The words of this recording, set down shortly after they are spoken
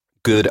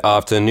Good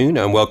afternoon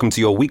and welcome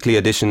to your weekly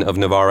edition of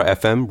Navarra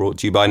FM, brought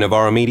to you by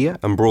Navarra Media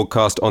and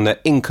broadcast on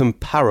their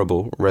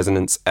incomparable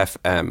Resonance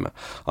FM.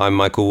 I'm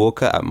Michael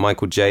Walker at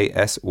Michael J.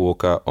 S.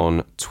 Walker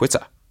on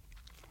Twitter.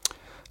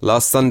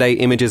 Last Sunday,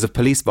 images of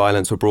police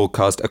violence were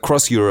broadcast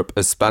across Europe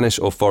as Spanish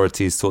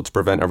authorities sought to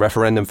prevent a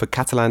referendum for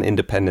Catalan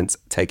independence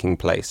taking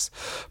place.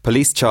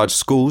 Police charged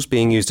schools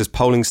being used as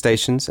polling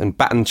stations, and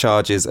baton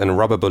charges and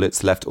rubber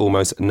bullets left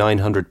almost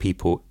 900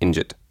 people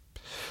injured.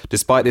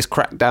 Despite this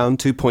crackdown,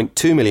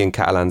 2.2 million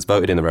Catalans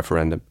voted in the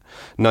referendum,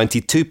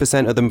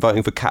 92% of them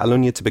voting for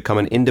Catalonia to become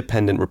an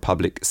independent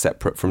republic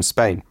separate from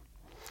Spain.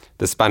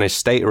 The Spanish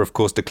state are of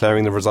course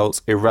declaring the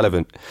results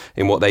irrelevant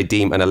in what they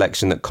deem an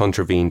election that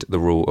contravened the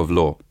rule of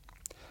law.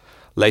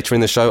 Later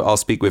in the show, I'll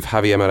speak with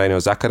Javier Moreno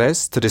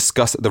Zacarés to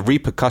discuss the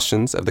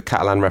repercussions of the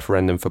Catalan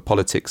referendum for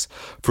politics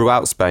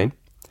throughout Spain.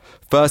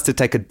 First, to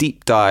take a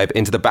deep dive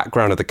into the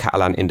background of the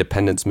Catalan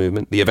Independence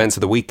movement, the events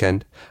of the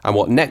weekend, and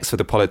what next for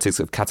the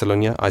politics of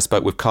Catalonia, I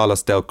spoke with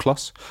Carlos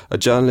Delclós, a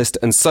journalist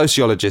and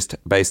sociologist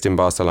based in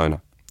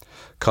Barcelona.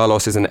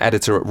 Carlos is an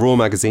editor at Raw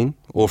magazine,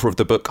 author of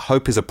the book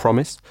Hope is a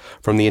Promise,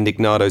 From the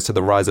Indignados to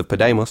the Rise of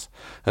Podemos,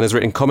 and has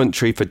written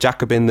commentary for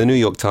Jacobin, the New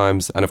York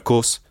Times, and of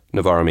course,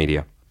 Navarra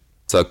Media.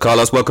 So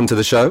Carlos, welcome to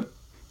the show.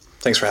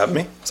 Thanks for having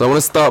me. So I want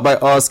to start by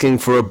asking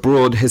for a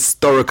broad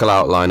historical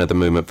outline of the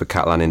movement for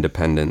Catalan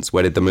independence.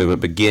 Where did the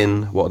movement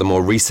begin? What are the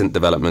more recent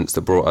developments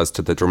that brought us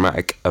to the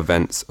dramatic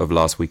events of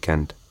last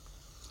weekend?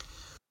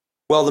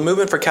 Well, the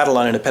movement for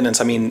Catalan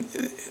independence,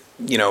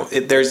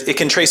 it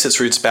can trace its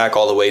roots back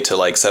all the way to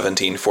like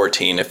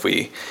 1714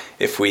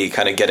 if we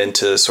kind of get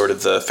into sort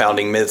of the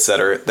founding myths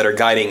that are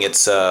guiding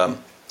its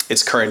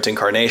current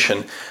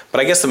incarnation. But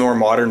I guess the more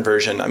modern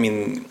version,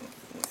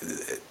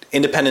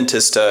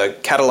 independentist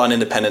Catalan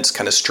independence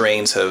kind of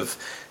strains have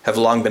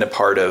long been a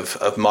part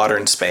of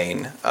modern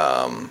Spain,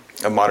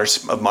 of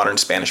modern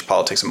Spanish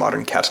politics and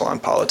modern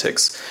Catalan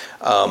politics.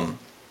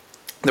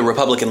 The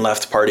Republican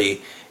Left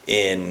Party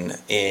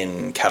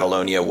in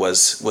Catalonia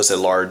was a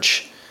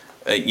large,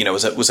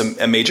 was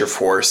a major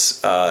force,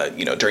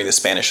 during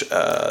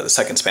the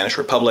Second Spanish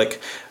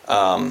Republic,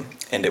 and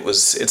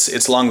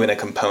it's long been a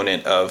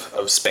component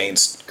of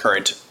Spain's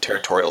current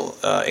territorial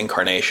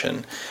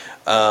incarnation.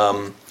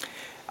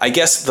 I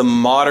guess the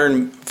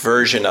modern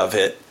version of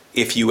it,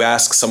 if you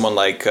ask someone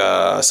like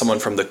someone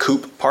from the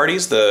CUP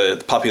parties,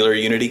 the Popular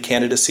Unity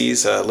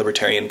candidacies,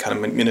 libertarian kind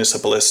of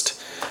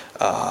municipalist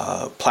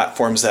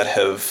platforms that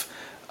have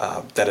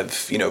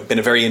been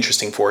a very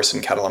interesting force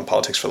in Catalan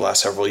politics for the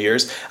last several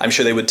years, I'm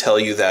sure they would tell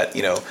you that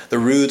the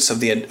roots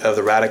of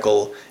the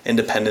radical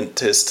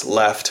independentist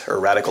left or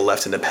radical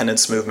left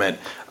independence movement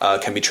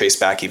can be traced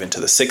back even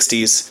to the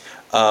 60s.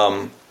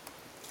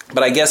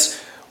 But I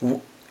guess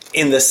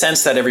in the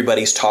sense that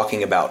everybody's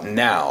talking about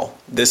now,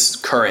 this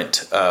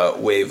current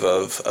wave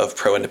of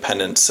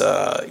pro-independence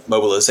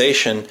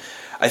mobilization,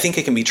 I think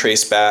it can be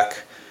traced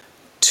back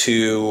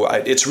to,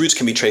 its roots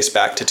can be traced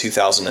back to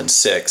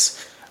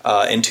 2006.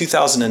 In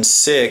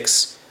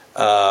 2006,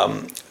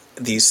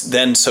 these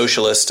then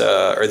socialist,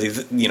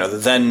 the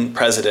then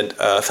president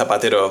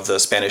Zapatero of the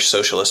Spanish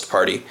Socialist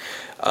Party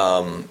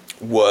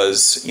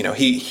was,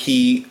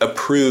 he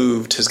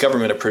approved, his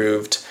government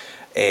approved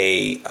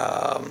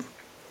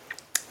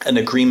an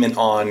agreement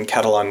on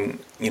Catalan,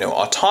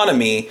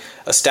 autonomy,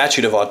 a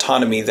statute of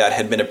autonomy that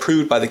had been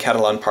approved by the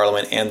Catalan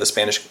Parliament and the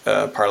Spanish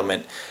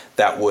Parliament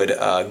that would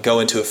go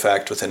into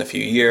effect within a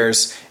few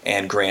years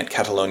and grant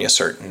Catalonia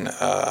certain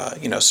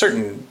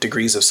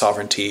degrees of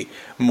sovereignty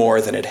more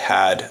than it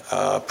had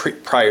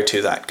prior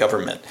to that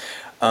government.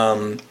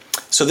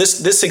 So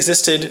this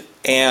existed,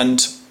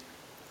 and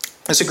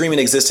this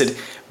agreement existed,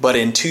 but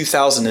in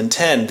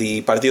 2010,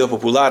 the Partido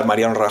Popular,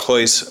 Mariano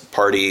Rajoy's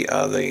party,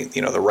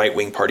 the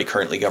right-wing party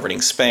currently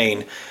governing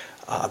Spain,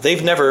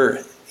 they've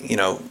never,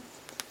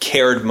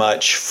 cared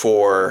much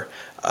for,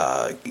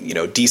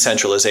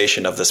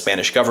 decentralization of the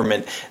Spanish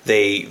government.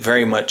 They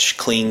very much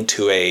cling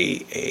to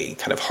a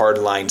kind of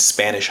hardline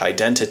Spanish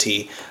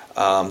identity.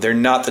 They're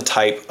not the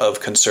type of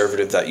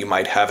conservative that you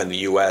might have in the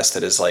U.S.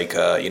 that is like,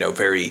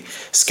 very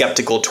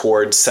skeptical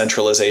towards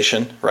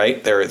centralization,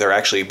 right? They're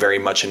actually very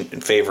much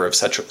in favor of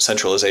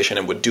centralization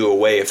and would do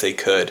away if they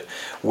could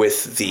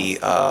with the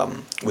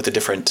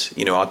different,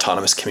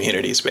 autonomous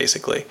communities,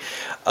 basically.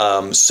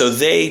 So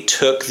they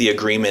took the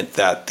agreement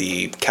that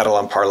the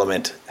Catalan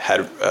Parliament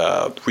had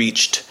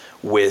reached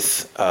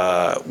with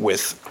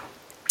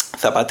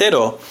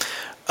Zapatero,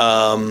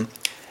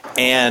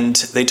 and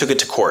they took it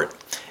to court.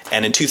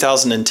 And in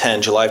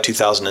 2010, July of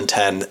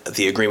 2010,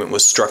 the agreement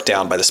was struck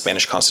down by the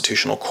Spanish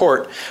Constitutional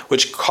Court,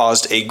 which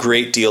caused a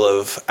great deal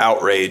of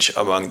outrage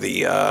among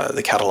the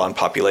Catalan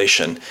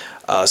population.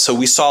 So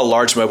we saw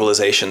large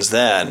mobilizations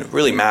then,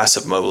 really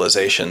massive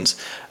mobilizations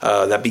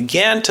that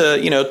began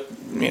to,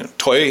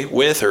 toy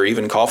with or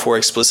even call for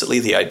explicitly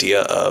the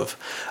idea of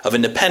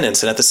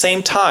independence. And at the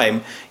same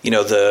time,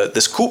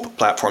 this CUP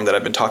platform that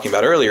I've been talking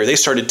about earlier, they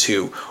started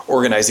to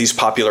organize these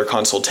popular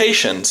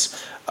consultations,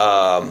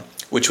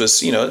 which was,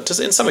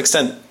 to in some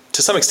extent,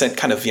 to some extent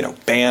kind of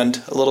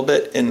banned a little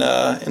bit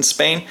in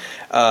Spain,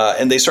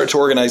 and they started to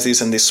organize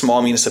these in these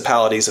small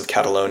municipalities of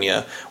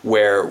Catalonia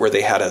where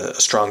they had a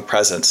strong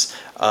presence,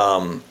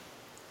 and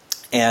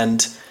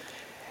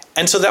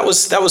so that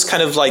was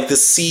kind of like the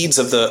seeds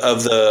of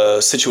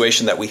the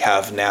situation that we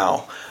have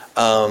now.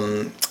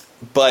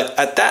 But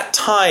at that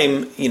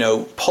time,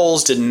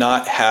 Poles did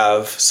not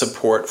have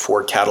support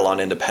for Catalan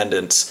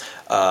independence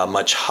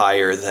much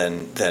higher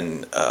than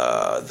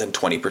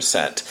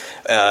 20%.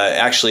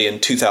 Actually, in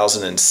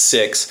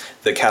 2006,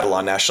 the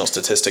Catalan National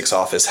Statistics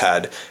Office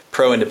had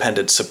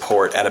pro-independence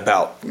support at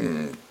about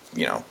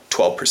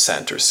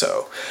 12% or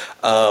so.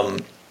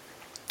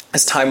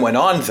 As time went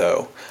on,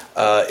 though,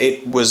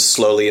 it was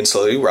slowly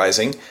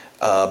rising.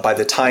 By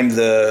the time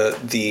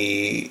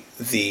the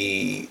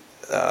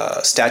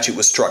statute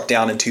was struck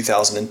down in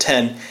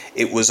 2010,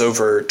 it was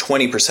over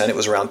 20%. It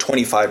was around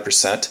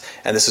 25%,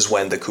 and this is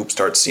when the coup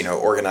starts,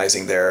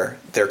 organizing their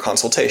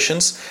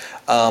consultations.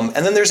 And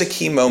then there's a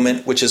key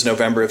moment, which is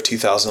November of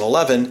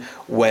 2011,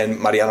 when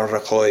Mariano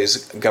Rajoy's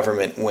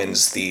government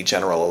wins the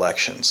general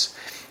elections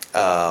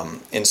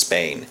in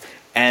Spain.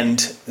 And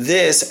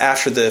this,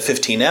 after the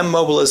 15M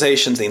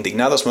mobilizations, the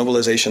Indignados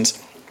mobilizations,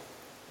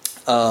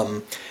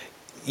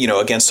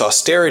 against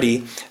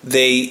austerity,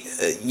 the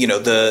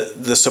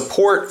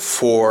support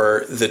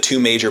for the two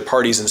major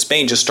parties in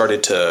Spain just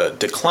started to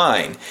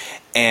decline,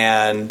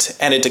 and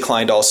it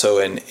declined also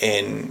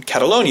in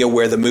Catalonia,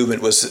 where the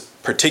movement was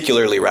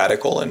particularly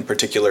radical and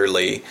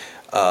particularly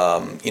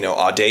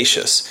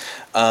audacious.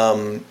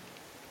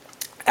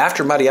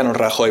 After Mariano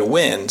Rajoy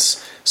wins,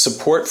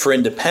 support for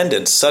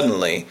independence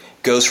suddenly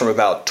goes from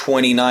about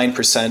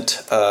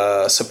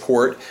 29%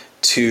 support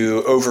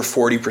to over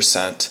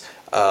 40%.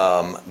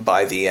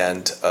 By the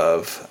end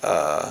of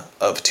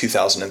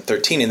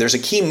 2013. And there's a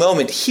key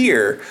moment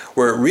here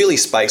where it really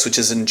spikes, which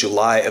is in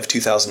July of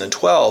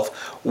 2012,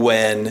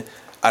 when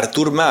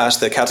Artur Mas,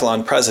 the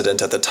Catalan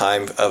president at the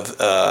time,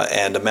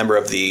 and a member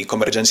of the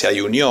Convergencia i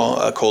Unió,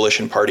 a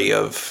coalition party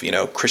of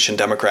Christian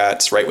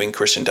Democrats, right-wing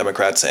Christian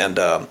Democrats, and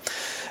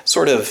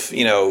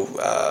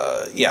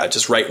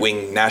just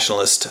right-wing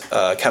nationalist,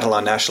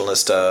 Catalan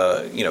nationalist,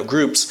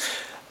 groups.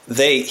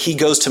 He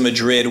goes to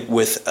Madrid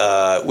with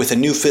a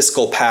new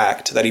fiscal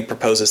pact that he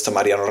proposes to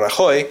Mariano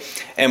Rajoy,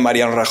 and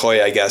Mariano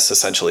Rajoy, I guess,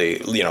 essentially,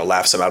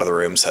 laughs him out of the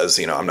room, says,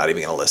 I'm not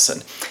even going to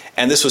listen.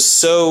 And this was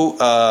so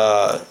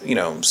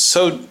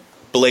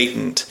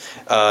blatant.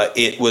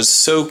 It was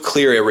so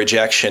clear a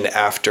rejection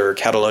after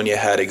Catalonia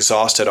had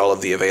exhausted all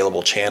of the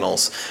available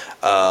channels,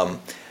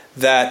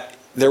 that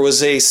there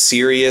was a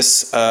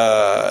serious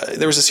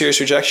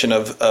rejection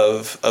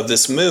of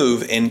this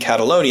move in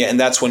Catalonia, and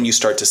that's when you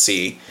start to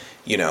see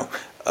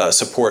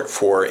support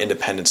for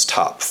independence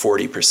top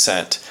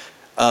 40%.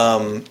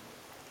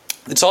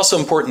 It's also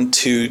important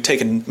to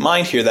take in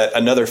mind here that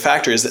another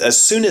factor is that as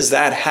soon as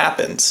that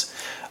happens,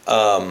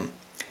 Artur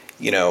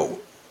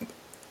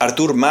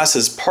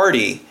Mas's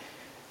party,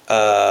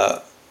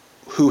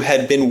 who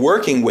had been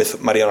working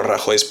with Mariano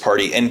Rajoy's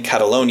party in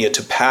Catalonia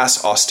to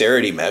pass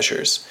austerity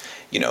measures,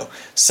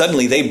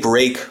 suddenly they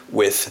break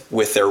with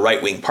their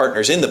right-wing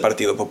partners in the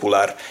Partido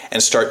Popular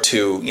and start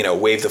to,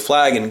 wave the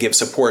flag and give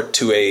support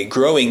to the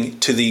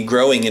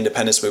growing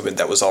independence movement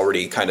that was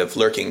already kind of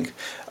lurking,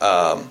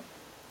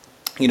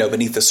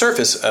 beneath the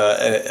surface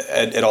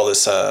at all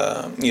this,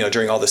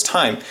 during all this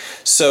time.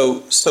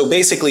 So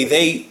basically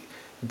they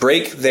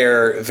break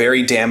their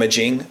very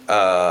damaging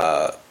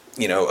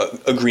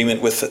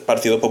agreement with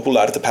Partido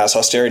Popular to pass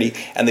austerity,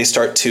 and they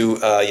start to,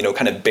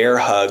 kind of bear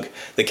hug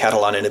the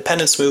Catalan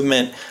independence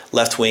movement,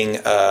 left-wing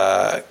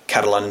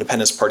Catalan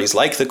independence parties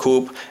like the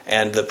CUP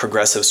and the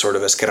progressive sort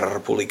of Esquerra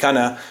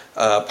Republicana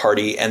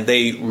party, and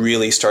they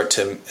really start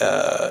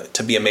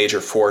to be a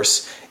major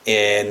force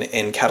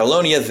in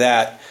Catalonia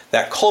that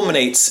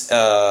culminates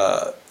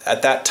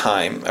at that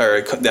time,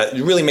 or that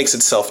really makes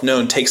itself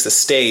known, takes the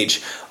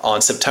stage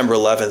on September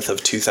 11th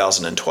of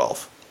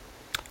 2012.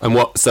 And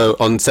so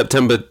on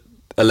September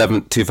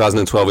 11th,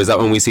 2012, is that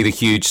when we see the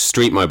huge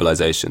street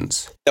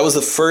mobilizations? That was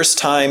the first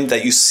time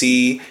that you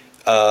see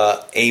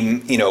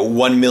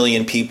 1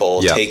 million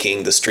people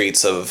taking the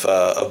streets of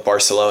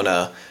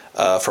Barcelona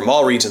from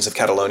all regions of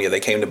Catalonia.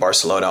 They came to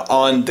Barcelona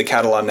on the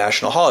Catalan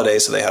national holiday,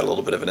 so they had a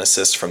little bit of an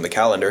assist from the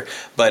calendar.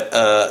 But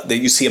that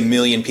you see 1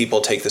 million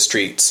people take the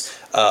streets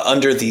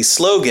under the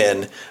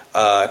slogan,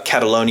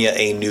 Catalonia,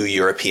 a new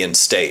European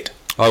state.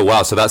 Oh,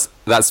 wow. So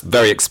that's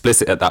very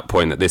explicit at that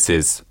point, that this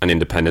is an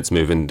independence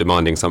movement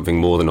demanding something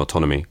more than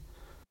autonomy.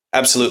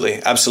 Absolutely.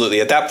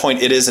 At that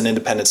point, it is an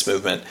independence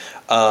movement.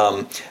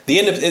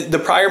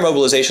 The prior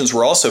mobilizations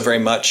were also very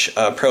much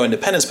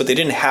pro-independence, but they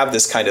didn't have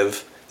this kind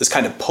of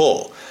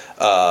pull.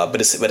 But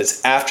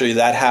it's after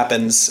that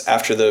happens,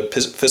 after the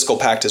fiscal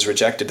pact is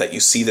rejected, that you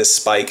see this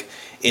spike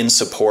in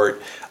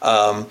support.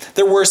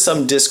 There were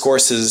some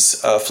discourses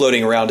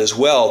floating around as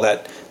well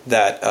that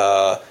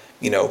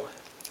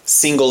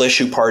single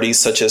issue parties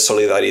such as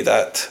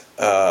Solidaridad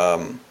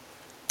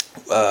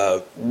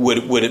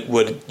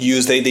would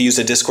use they used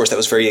a discourse that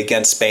was very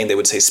against Spain. They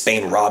would say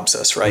Spain robs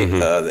us, right?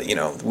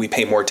 We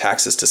pay more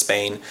taxes to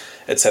Spain,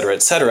 et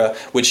cetera,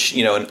 which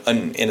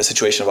in a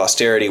situation of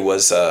austerity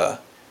was that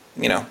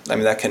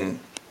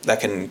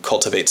can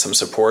cultivate some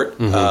support.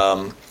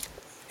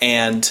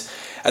 And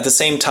at the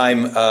same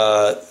time,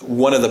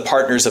 one of the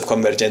partners of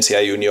Convergencia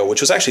y Unió,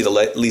 which was actually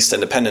the least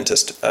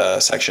independentist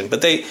section,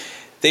 but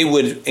they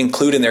would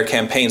include in their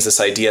campaigns this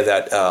idea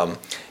that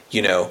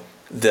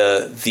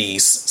the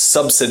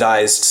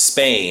subsidized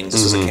Spain,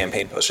 this was a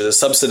campaign poster, the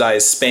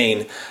subsidized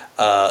Spain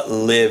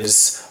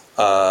lives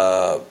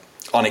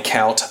on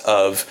account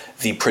of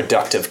the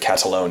productive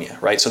Catalonia,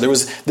 right? So there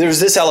was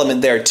this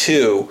element there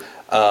too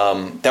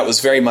that was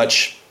very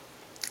much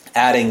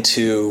adding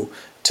to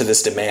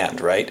this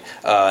demand, right?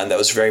 And that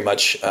was very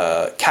much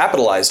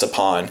capitalized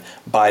upon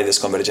by this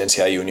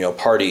Convergencia y Unió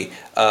party,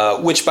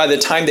 which by the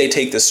time they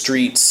take the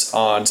streets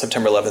on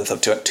September 11th of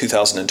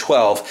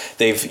 2012,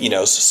 they've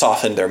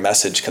softened their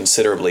message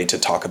considerably to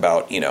talk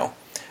about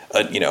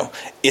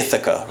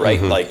Ithaca,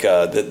 right? Like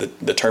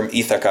the term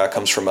Ithaca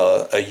comes from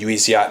a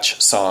Lluís Llach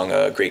song,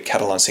 a great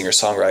Catalan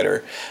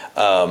singer-songwriter,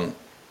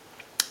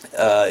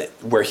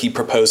 where he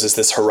proposes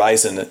this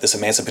horizon, this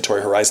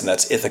emancipatory horizon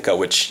that's Ithaca,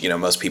 which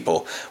most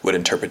people would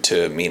interpret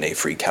to mean a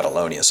free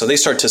Catalonia. So they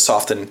start to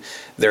soften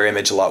their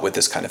image a lot with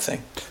this kind of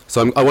thing.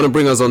 So I want to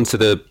bring us on to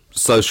the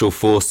social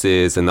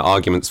forces and the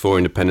arguments for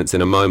independence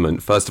in a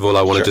moment. First of all,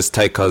 I want to just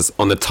take us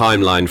on the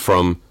timeline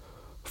from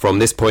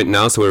this point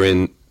now. So we're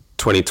in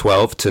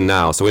 2012 to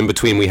now. So in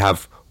between we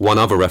have one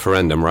other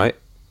referendum, right?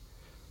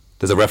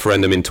 There's a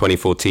referendum in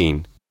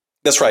 2014.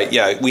 That's right.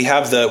 Yeah, we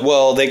have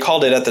they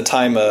called it at the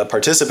time a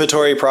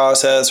participatory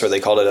process, or they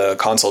called it a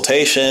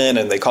consultation,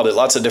 and they called it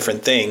lots of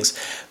different things.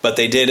 But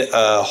they did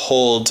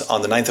hold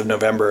on the 9th of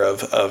November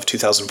of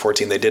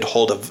 2014, they did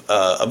hold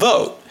a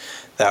vote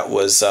that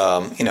was,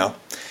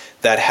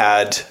 that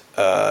had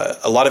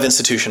a lot of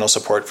institutional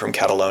support from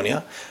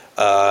Catalonia,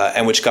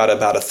 and which got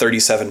about a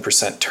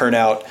 37%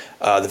 turnout,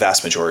 the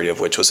vast majority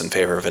of which was in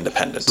favor of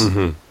independence.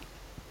 Mm-hmm.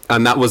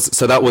 And that was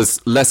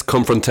less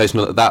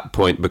confrontational at that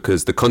point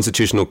because the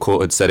Constitutional Court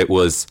had said it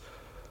was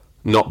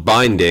not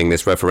binding,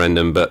 this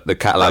referendum, but the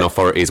Catalan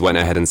authorities went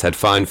ahead and said,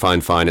 fine,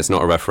 it's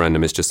not a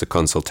referendum, it's just a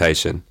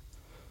consultation.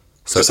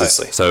 So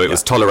precisely. It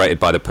was tolerated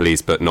by the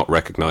police, but not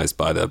recognized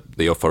by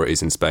the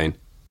authorities in Spain.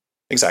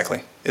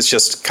 Exactly. It's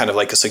just kind of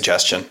like a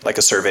suggestion, like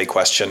a survey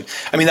question.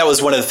 I mean, that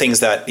was one of the things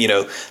that,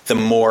 the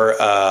more...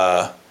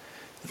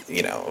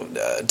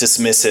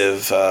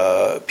 dismissive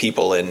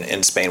people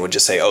in Spain would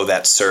just say, "Oh,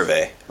 that's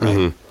survey." Right?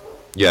 Mm-hmm.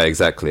 Yeah,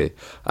 exactly.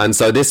 And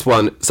so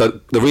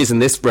the reason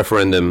this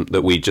referendum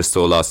that we just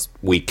saw last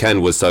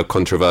weekend was so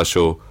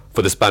controversial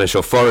for the Spanish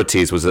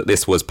authorities was that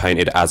this was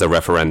painted as a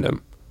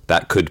referendum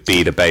that could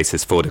be the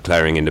basis for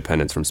declaring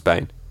independence from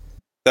Spain.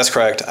 That's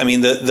correct. I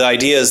mean, the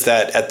idea is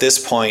that at this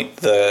point,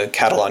 the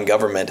Catalan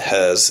government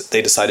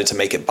they decided to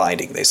make it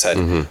binding. They said,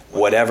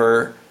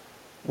 whatever.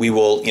 We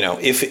will,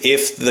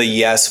 if the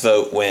yes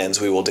vote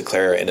wins, we will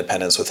declare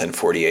independence within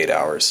 48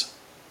 hours.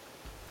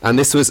 And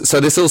this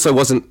also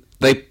wasn't,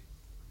 they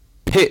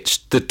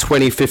pitched the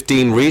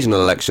 2015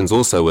 regional elections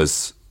also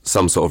as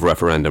some sort of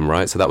referendum,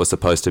 right? So that was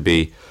supposed to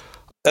be...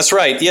 That's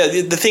right. Yeah,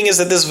 the thing is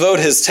that this vote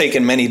has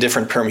taken many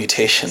different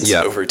permutations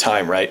over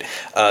time, right?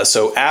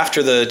 So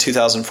after the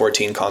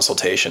 2014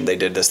 consultation, they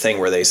did this thing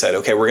where they said,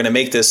 okay, we're going to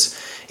make this,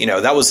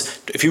 that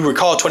was, if you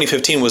recall,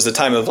 2015 was the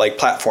time of like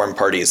platform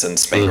parties in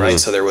Spain, right?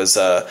 So there was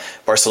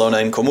Barcelona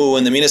en Comú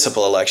in the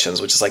municipal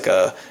elections, which is like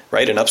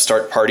an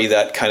upstart party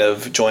that kind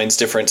of joins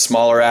different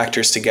smaller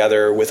actors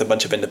together with a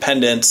bunch of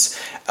independents,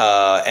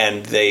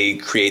 and they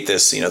create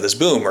this, this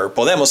boom. Or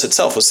Podemos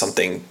itself was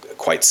something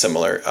quite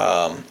similar.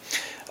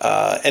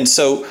 And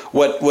so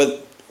what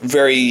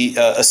very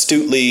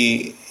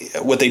astutely,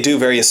 what they do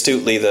very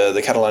astutely,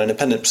 the Catalan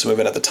Independence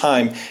movement at the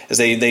time, is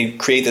they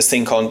create this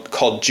thing called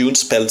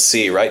Junts pel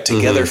Sí, right?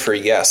 Together for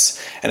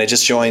Yes. And it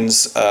just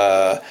joins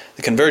the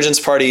Convergence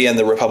Party and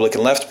the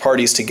Republican Left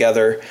parties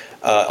together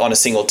on a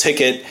single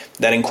ticket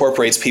that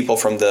incorporates people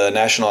from the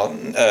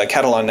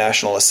Catalan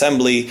National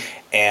Assembly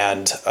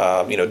and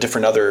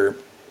different other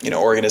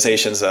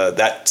organizations,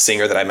 that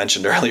singer that I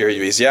mentioned earlier,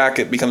 Lluís Llach,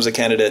 it becomes a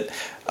candidate,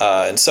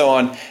 and so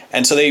on.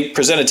 And so they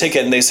present a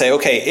ticket and they say,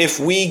 okay, if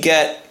we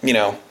get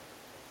the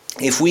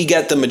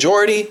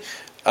majority,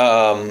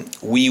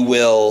 we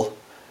will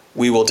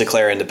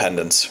declare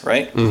independence,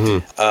 right?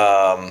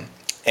 Mm-hmm.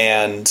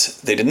 And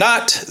they did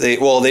not. They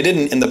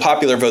didn't. In the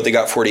popular vote, they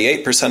got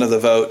 48% of the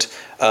vote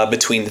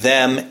between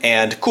them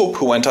and CUP,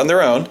 who went on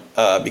their own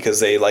because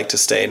they like to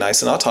stay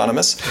nice and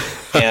autonomous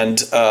and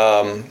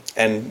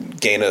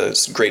gain a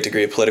great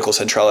degree of political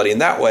centrality in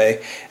that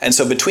way. And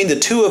so between the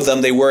two of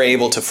them, they were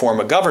able to form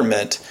a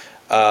government.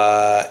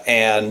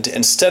 And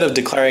instead of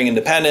declaring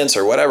independence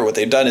or whatever, what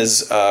they've done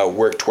is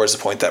work towards the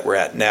point that we're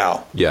at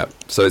now. Yeah.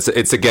 So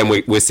it's again,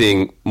 we're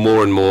seeing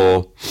more and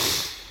more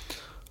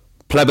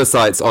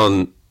plebiscites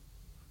on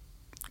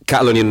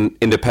Catalan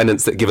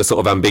Independence that give a sort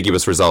of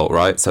ambiguous result,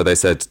 right? So they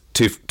said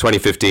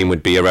 2015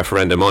 would be a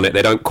referendum on it.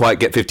 They don't quite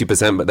get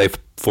 50%, but they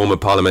form a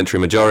parliamentary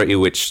majority,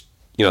 which,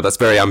 that's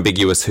very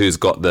ambiguous who's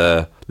got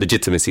the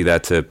legitimacy there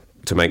to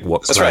make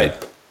what claim.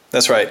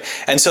 That's right.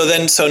 And so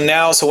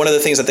one of the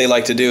things that they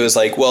like to do is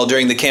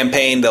during the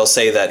campaign, they'll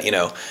say that,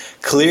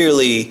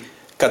 clearly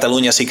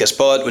Catalunya sí que es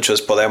pot, which was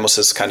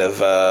Podemos's kind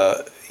of,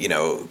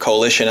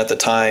 coalition at the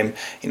time,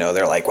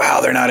 they're like,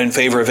 wow, they're not in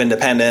favor of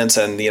independence.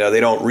 And, they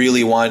don't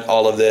really want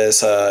all of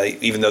this,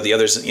 even though the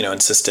others,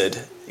 insisted,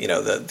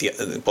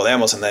 the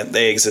Podemos and that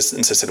they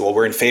insisted, well,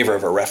 we're in favor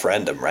of a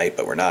referendum, right?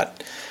 But we're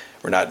not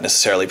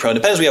necessarily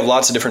pro-independence. We have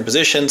lots of different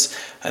positions.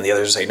 And the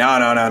others say,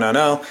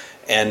 no.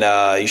 And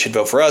you should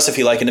vote for us if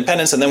you like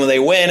independence. And then when they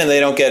win and they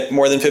don't get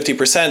more than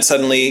 50%,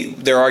 suddenly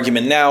their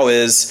argument now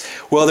is,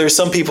 well, there's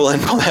some people in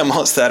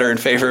Podemos that are in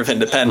favor of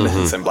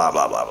independence and blah,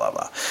 blah, blah, blah,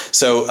 blah.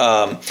 So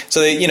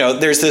they,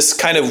 there's this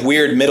kind of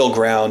weird middle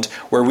ground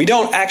where we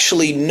don't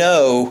actually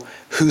know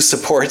who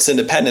supports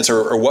independence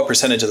or what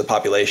percentage of the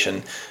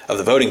population, of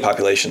the voting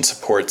population,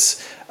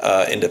 supports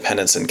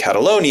independence in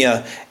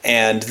Catalonia.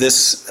 And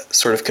this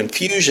sort of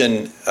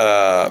confusion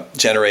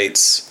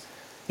generates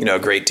a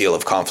great deal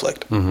of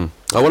conflict.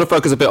 I want to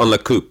focus a bit on La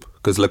CUP,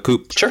 because La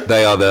CUP, sure,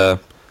 they are the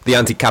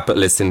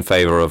anti-capitalists in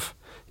favour of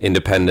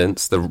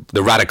independence,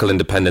 the radical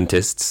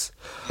independentists.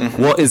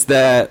 What's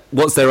their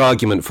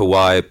argument for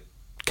why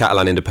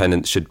Catalan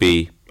independence should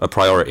be a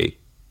priority?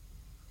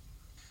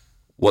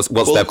 What's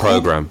their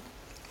programme?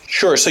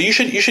 Sure. So you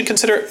should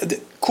consider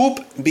CUP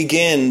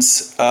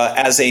begins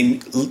as a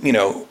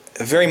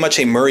very much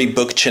a Murray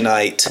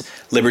Bookchinite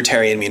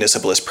libertarian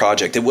municipalist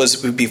project. It was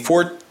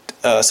before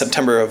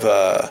November of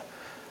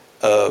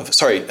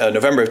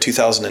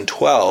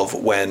 2012,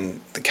 when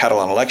the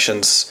Catalan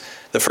elections,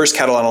 the first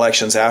Catalan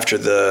elections after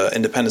the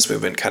independence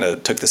movement kind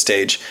of took the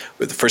stage,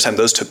 the first time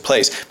those took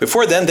place.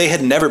 Before then, they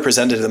had never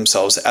presented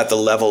themselves at the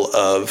level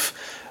of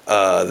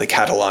the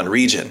Catalan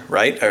region,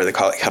 right, or the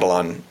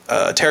Catalan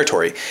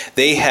territory.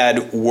 They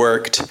had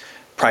worked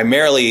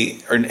primarily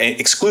or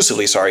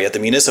exclusively, at the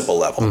municipal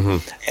level,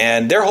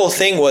 and their whole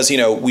thing was,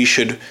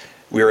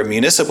 we're a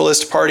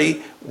municipalist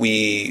party.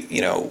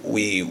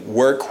 We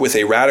work with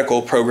a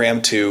radical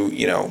program to,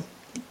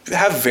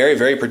 have very,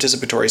 very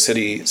participatory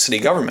city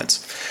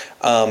governments.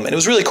 And it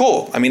was really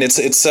cool. I mean, it's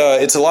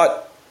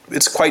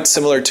quite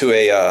similar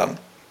to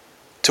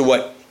to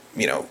what,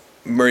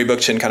 Murray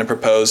Bookchin kind of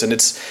proposed, and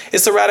it's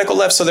the radical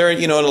left. So there,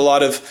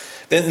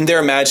 in their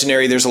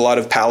imaginary, there's a lot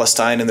of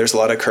Palestine, and there's a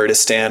lot of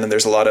Kurdistan, and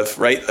there's a lot of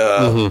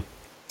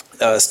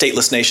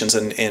stateless nations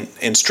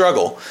in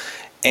struggle.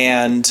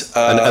 And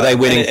are they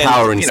winning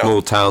power in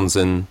small towns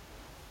and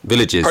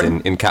villages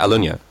in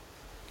Catalonia?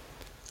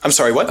 I'm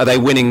sorry, what? Are they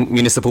winning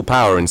municipal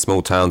power in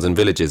small towns and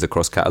villages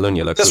across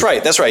Catalonia? That's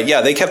right.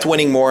 Yeah, they kept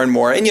winning more and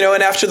more. And,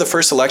 and after the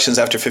first elections,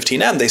 after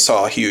 15M, they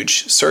saw a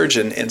huge surge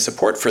in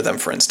support for them,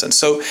 for instance.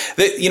 So,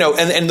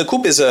 and the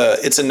CUP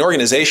it's an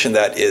organization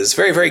that is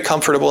very, very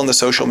comfortable in the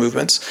social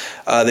movements.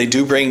 They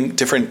do bring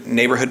different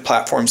neighborhood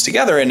platforms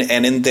together. And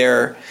in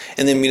the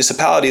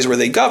municipalities where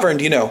they governed,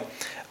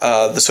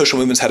 the social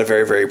movements had a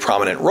very, very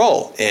prominent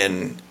role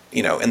in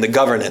the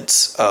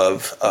governance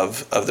of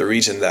the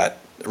regions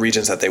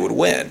that they would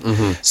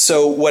win.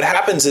 So what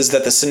happens is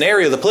that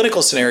the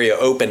political scenario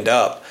opened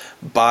up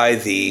by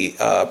the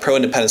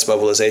pro-independence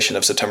mobilization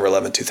of September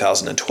 11,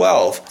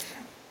 2012,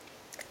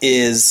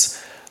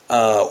 is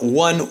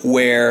one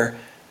where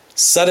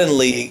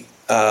suddenly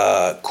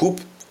CUP,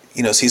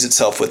 sees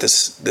itself with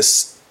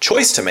this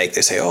choice to make.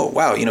 They say, oh,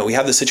 wow, we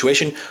have this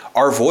situation.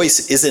 Our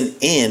voice isn't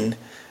in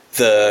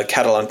the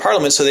Catalan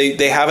parliament, so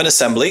they have an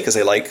assembly, because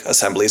they like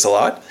assemblies a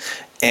lot,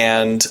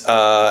 and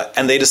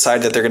they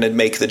decide that they're going to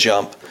make the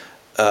jump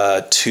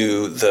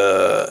to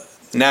the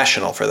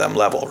national, for them,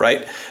 level,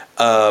 right?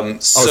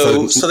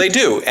 So they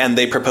do, and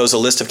they propose a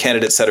list of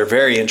candidates that are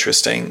very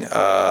interesting.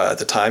 At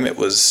the time, it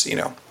was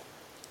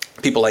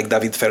people like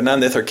David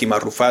Fernandez or Quim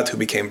Arrufat, who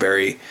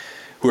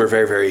were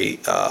very, very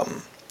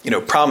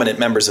prominent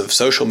members of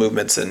social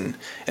movements in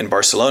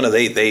Barcelona.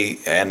 They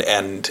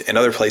and in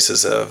other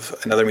places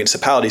in other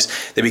municipalities,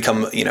 they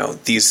become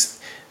these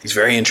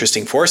very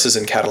interesting forces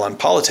in Catalan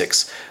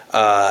politics.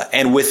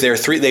 And with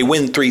they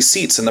win 3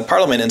 seats in the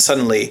parliament, and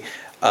suddenly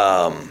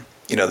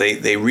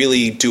they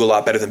really do a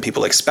lot better than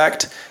people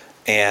expect,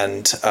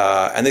 and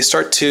they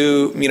start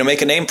to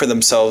make a name for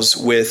themselves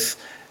with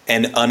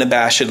an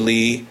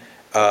unabashedly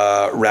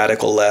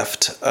radical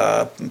left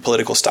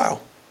political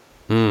style.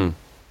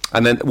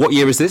 And then what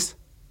year is this?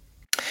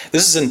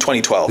 This is in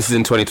 2012. This is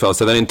in 2012.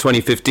 So then in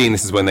 2015,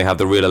 this is when they have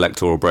the real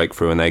electoral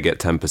breakthrough and they get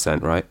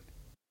 10%, right?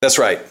 That's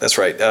right. They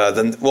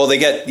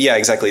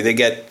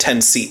get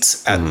 10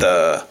 seats in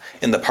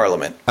the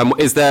parliament. And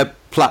is their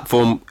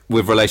platform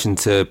with relation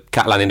to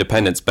Catalan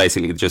independence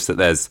basically just that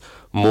there's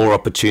more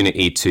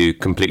opportunity to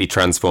completely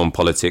transform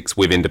politics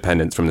with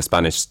independence from the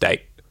Spanish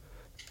state,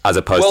 as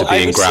opposed to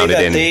being grounded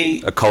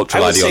in a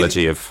cultural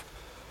ideology of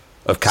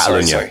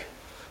Catalonia? Sorry.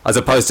 As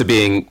opposed to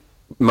being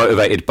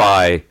motivated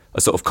by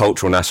a sort of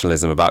cultural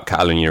nationalism about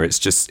Catalonia? It's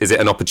just, is it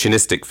an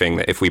opportunistic thing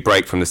that if we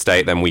break from the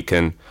state, then we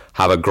can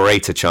have a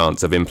greater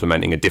chance of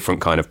implementing a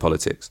different kind of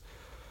politics?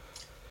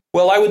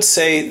 Well, I would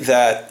say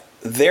that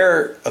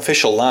their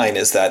official line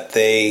is that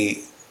they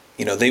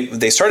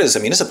started as a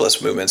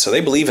municipalist movement, so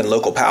they believe in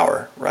local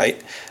power,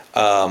 right?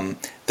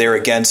 They're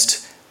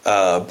against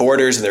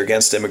borders, and they're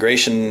against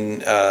immigration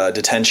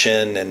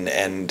detention,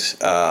 and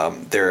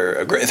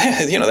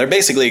they're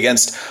basically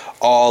against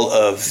all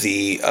of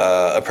the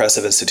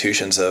oppressive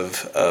institutions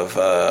of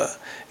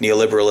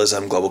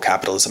neoliberalism, global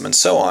capitalism, and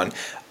so on.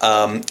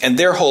 And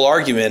their whole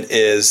argument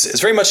is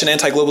very much an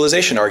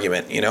anti-globalization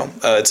argument.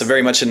 It's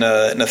very much in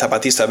a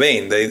Zapatista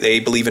vein.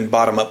 They believe in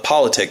bottom-up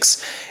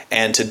politics,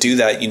 and to do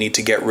that, you need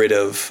to get rid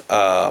of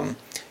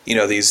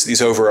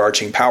these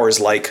overarching powers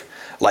like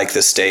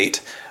the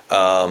state.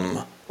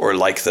 Or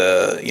like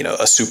a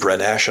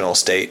supranational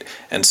state,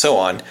 and so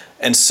on.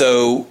 And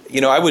so,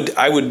 I'm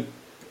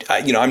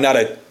not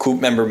a CUP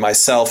member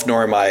myself,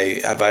 nor have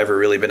I ever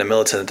really been a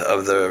militant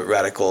of the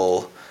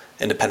radical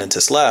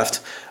independentist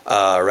left,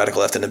 radical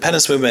left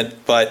independence movement.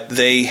 But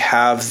they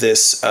have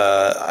this,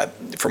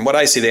 from what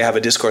I see, they have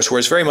a discourse where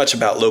it's very much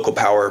about local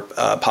power,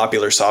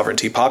 popular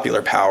sovereignty,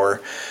 popular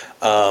power.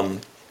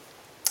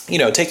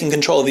 Taking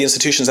control of the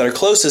institutions that are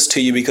closest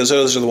to you, because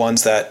those are the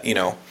ones that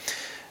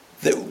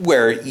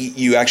where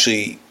you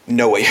actually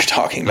know what you're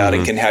talking about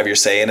and can have your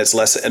say, and it's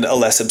a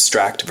less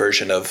abstract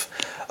version of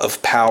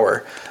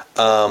power.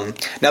 Now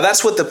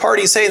that's what the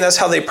parties say, and that's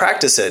how they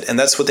practice it, and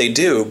that's what they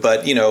do.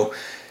 But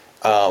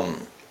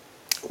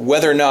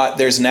whether or not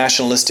there's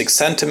nationalistic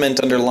sentiment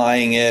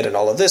underlying it and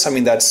all of this,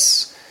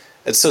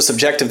 it's so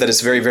subjective that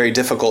it's very, very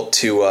difficult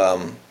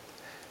to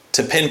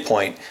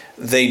pinpoint.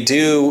 They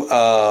do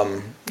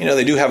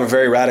they do have a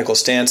very radical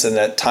stance, and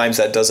at times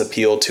that does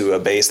appeal to a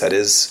base that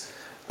is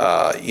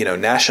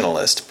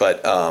nationalist,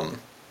 but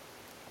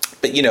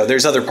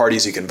there's other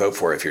parties you can vote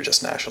for if you're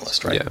just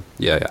nationalist, right?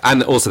 Yeah.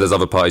 And also there's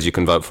other parties you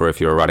can vote for if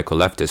you're a radical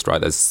leftist,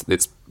 right? It's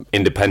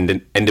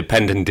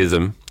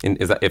independentism,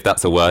 if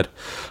that's a word,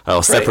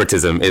 or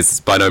separatism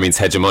is by no means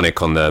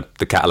hegemonic on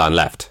the Catalan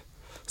left.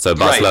 So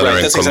Barcelona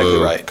en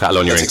Comú,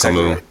 Catalonia en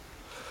Comú. Right.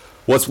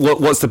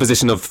 What's the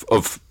position of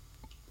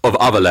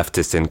other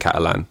leftists in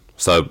Catalan?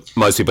 So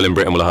most people in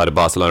Britain will have heard of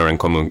Barcelona en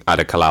Comú,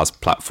 Ada Colau's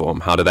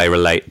platform. How do they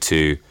relate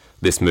to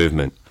this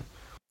movement?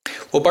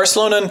 Well,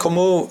 Barcelona en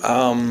Comú,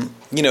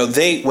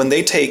 when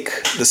they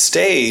take the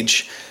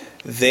stage,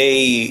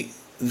 they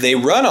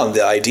run on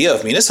the idea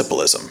of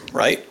municipalism,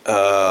 right?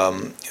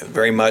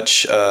 Very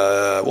much,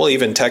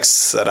 even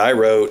texts that I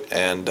wrote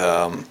and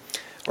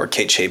or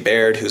Kate Shea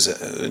Baird, who's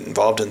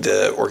involved in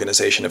the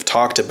organization, have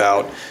talked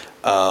about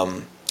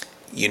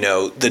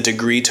the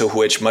degree to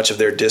which much of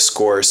their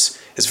discourse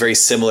is very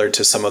similar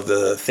to some of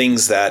the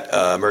things that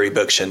Murray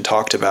Bookchin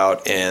talked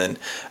about in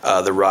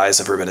The Rise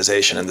of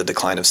Urbanization and the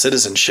Decline of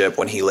Citizenship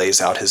when he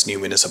lays out his new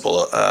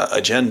municipal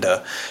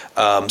agenda.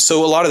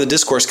 So a lot of the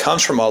discourse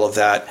comes from all of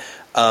that.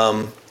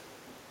 And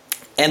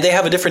they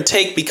have a different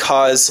take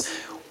because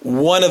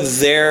one of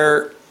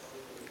their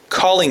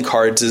calling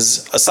cards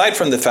is, aside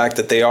from the fact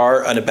that they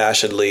are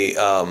unabashedly,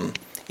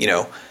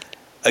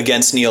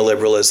 against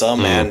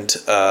neoliberalism and,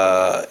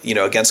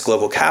 against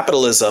global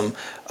capitalism,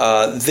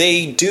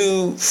 they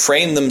do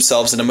frame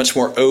themselves in a much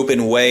more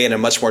open way and a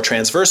much more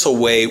transversal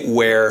way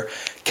where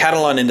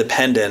Catalan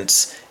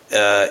independence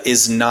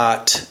is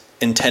not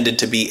intended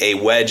to be a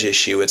wedge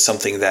issue. It's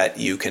something that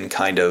you can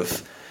kind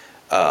of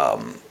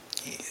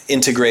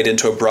integrate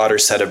into a broader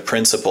set of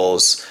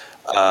principles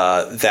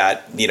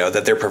that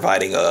they're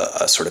providing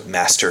a sort of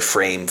master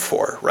frame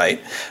for,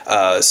 right?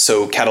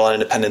 So Catalan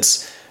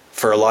independence,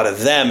 for a lot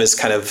of them, is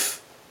kind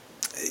of,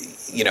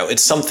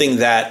 it's something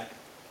that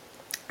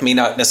may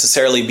not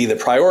necessarily be the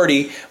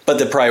priority, but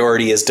the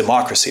priority is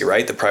democracy,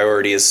 right? The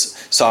priority is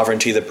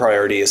sovereignty, the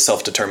priority is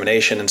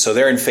self-determination, and so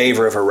they're in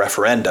favor of a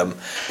referendum,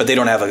 but they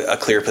don't have a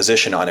clear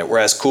position on it,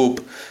 whereas CUP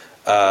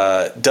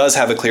does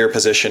have a clear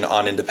position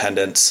on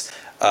independence,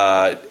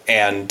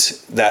 and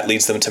that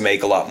leads them to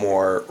make a lot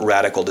more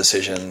radical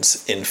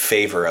decisions in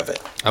favor of it.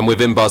 And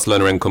within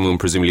Barcelona en Comú,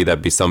 presumably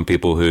there'd be some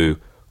people who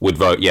would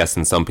vote yes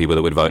and some people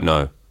that would vote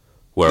no.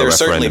 There are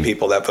certainly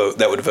people that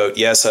would vote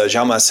yes.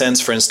 Jaume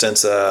Asens, for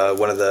instance,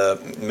 one of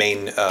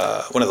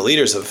the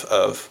leaders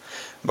of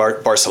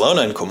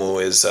Barcelona en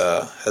Comú,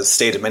 has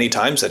stated many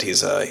times that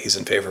he's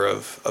in favor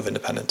of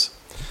independence.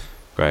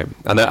 Great,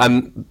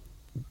 and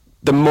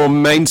the more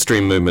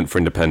mainstream movement for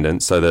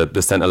independence, so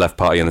the centre-left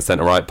party and the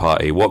centre-right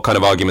party, what kind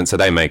of arguments are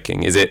they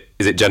making? Is it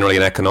generally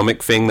an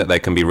economic thing that they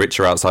can be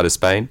richer outside of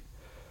Spain?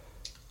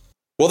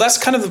 Well, that's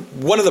kind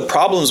of one of the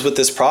problems with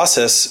this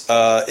process,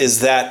 is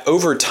that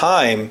over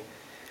time,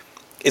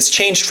 it's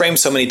changed frame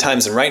so many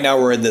times. And right now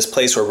we're in this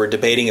place where we're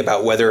debating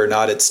about whether or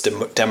not it's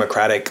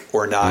democratic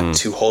or not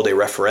to hold a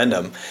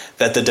referendum,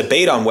 that the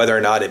debate on whether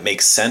or not it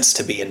makes sense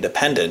to be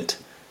independent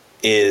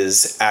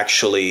is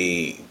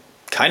actually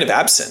kind of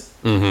absent,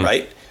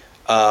 right?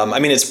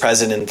 It's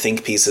present in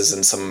think pieces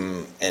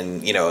and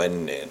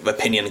in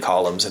opinion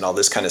columns and all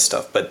this kind of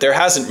stuff, but there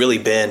hasn't really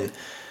been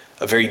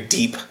a very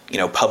deep,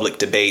 public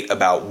debate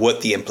about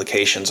what the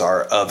implications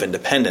are of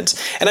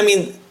independence. And I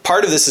mean,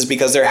 part of this is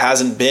because there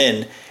hasn't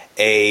been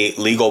a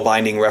legal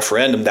binding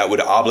referendum that would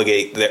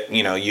obligate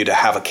you to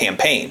have a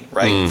campaign,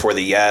 right, for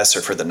the yes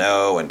or for the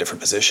no, and different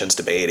positions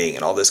debating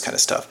and all this kind of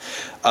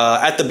stuff.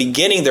 At the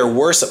beginning, there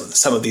were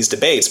some of these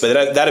debates,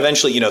 but that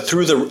eventually,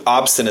 through the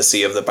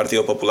obstinacy of the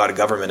Partido Popular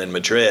government in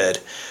Madrid,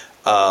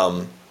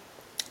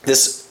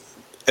 this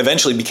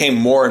eventually became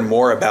more and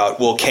more about,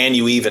 well, can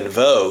you even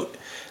vote,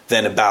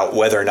 than about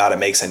whether or not it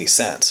makes any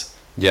sense.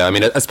 Yeah, I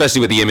mean,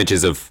 especially with the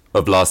images of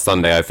last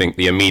Sunday, I think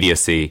the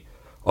immediacy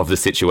of the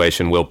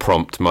situation will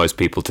prompt most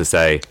people to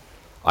say,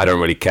 I don't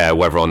really care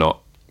whether or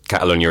not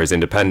Catalonia is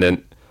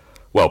independent.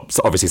 Well,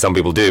 obviously some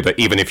people do, but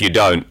even if you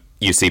don't,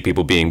 you see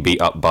people being beat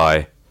up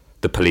by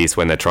the police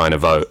when they're trying to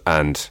vote,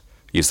 and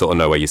you sort of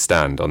know where you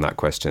stand on that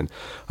question.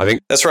 I think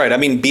that's right. I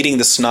mean, beating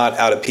the snot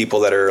out of people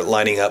that are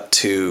lining up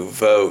to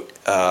vote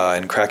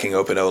and cracking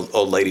open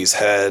old ladies'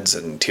 heads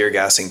and tear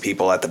gassing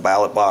people at the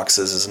ballot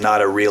boxes is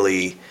not a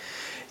really...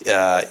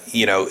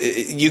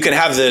 you can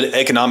have the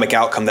economic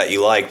outcome that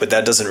you like, but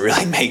that doesn't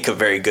really make a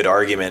very good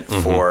argument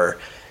for,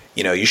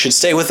 you should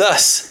stay with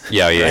us.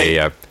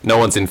 Yeah. No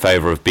one's in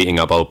favor of beating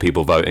up old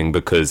people voting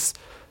because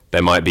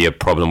there might be a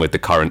problem with the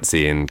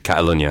currency in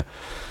Catalonia.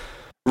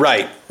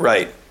 Right.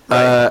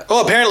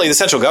 Well, apparently the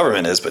central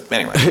government is, but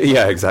anyway.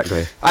 Yeah,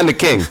 exactly. And the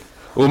king.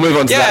 We'll move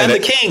on to that. Yeah,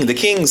 and the king. The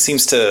king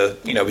seems to,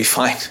 be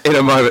fine. In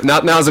a moment.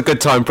 Now's a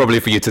good time probably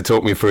for you to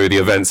talk me through the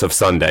events of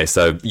Sunday.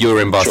 So you were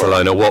in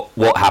Barcelona. Sure.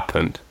 What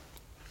happened?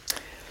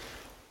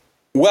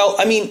 Well,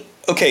 I mean,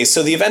 okay,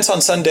 so the events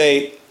on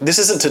Sunday, this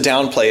isn't to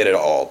downplay it at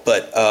all,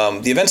 but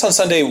the events on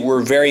Sunday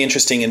were very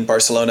interesting in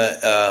Barcelona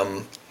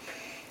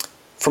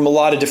from a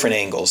lot of different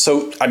angles.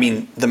 So, I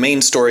mean, the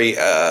main story,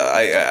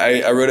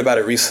 I wrote about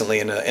it recently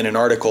in an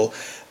article.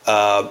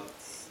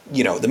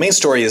 The main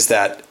story is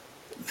that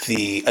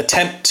the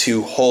attempt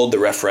to hold the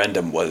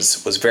referendum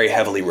was very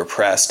heavily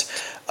repressed,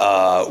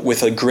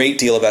 with a great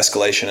deal of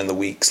escalation in the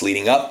weeks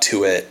leading up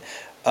to it.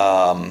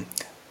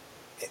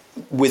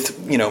 With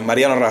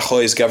Mariano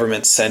Rajoy's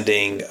government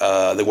sending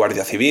the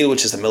Guardia Civil,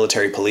 which is the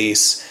military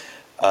police,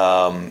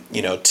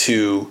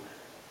 to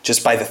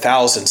just by the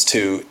thousands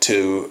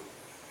to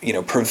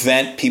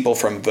prevent people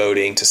from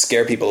voting, to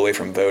scare people away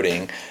from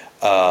voting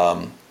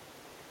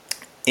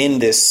in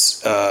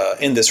this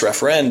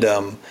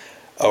referendum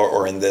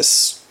or in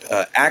this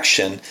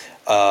action,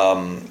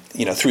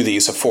 through the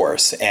use of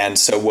force. And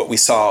so what we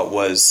saw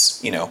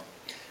was,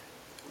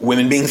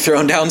 women being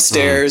thrown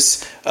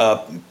downstairs,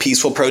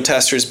 peaceful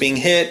protesters being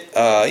hit,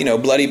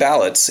 bloody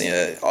ballots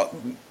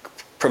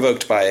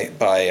provoked by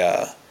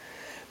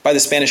the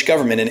Spanish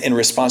government in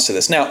response to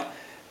this. Now,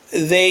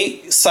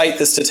 they cite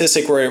the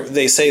statistic where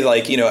they say,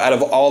 out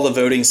of all the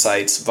voting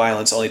sites,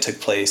 violence only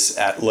took place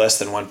at less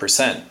than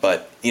 1%.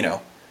 But,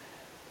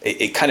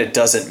 it kind of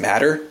doesn't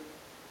matter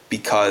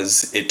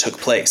because it took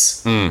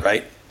place,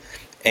 right?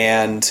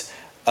 And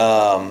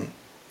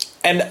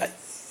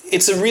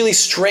it's a really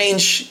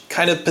strange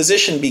kind of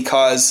position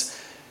because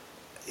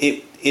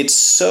it's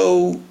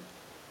so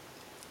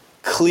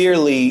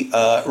clearly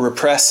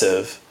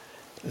repressive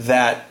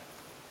that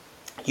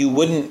you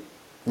wouldn't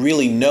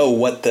really know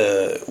what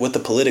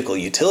the political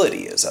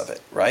utility is of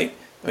it, right?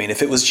 I mean,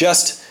 if it was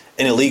just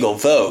an illegal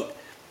vote,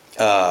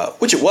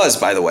 which it was,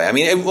 by the way. I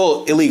mean,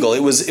 illegal. It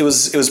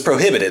was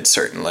prohibited,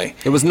 certainly.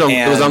 It was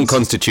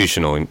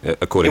unconstitutional,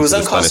 according to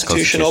the Spanish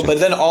constitution. It was unconstitutional, but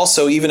then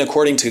also, even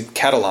according to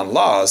Catalan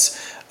laws,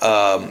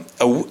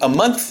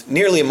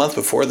 nearly a month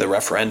before the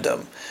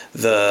referendum,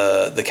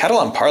 the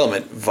Catalan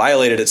Parliament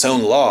violated its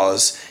own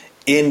laws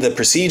in the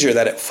procedure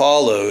that it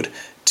followed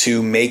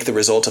to make the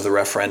result of the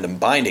referendum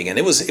binding, and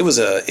it was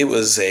a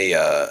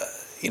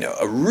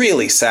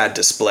really sad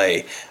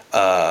display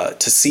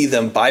to see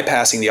them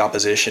bypassing the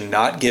opposition,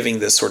 not giving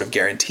this sort of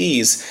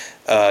guarantees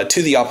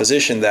to the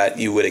opposition that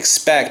you would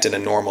expect in a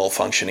normal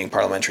functioning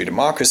parliamentary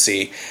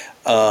democracy,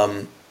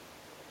 and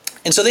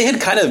so they had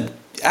kind of,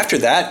 after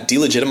that,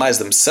 delegitimized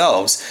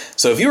themselves.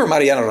 So if you were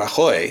Mariano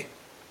Rajoy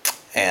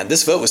and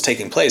this vote was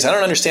taking place, I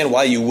don't understand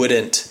why you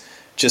wouldn't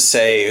just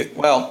say,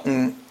 well,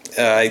 I'm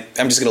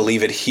just going to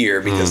leave it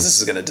here because this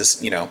is going to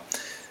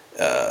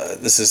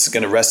this is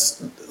going to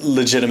wrest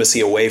legitimacy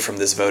away from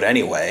this vote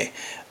anyway.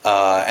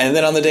 And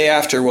then on the day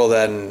after, well,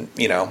 then,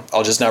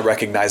 I'll just not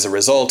recognize the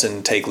result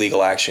and take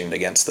legal action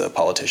against the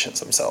politicians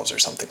themselves or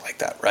something like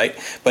that, right?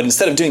 But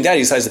instead of doing that,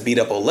 he decides to beat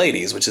up old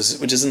ladies, which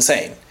is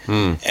insane.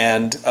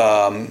 And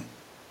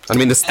I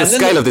mean, the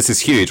scale of this is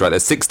huge, right?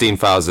 There's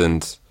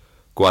 16,000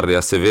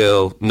 Guardia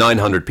Civil,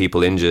 900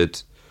 people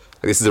injured.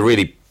 This is a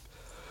really...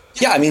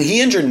 Yeah, I mean, he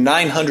injured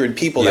 900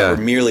 people that were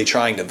merely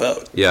trying to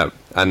vote. Yeah,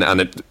 and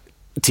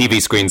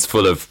TV screens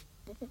full of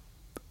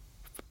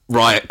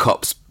riot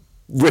cops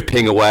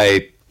ripping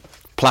away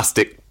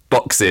plastic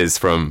boxes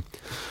from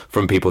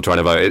people trying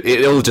to vote.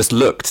 It all just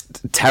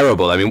looked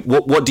terrible. I mean,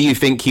 what do you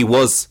think he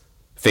was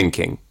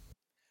thinking?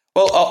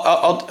 Well,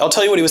 I'll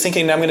tell you what he was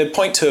thinking, and I'm going to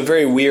point to a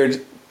very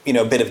weird,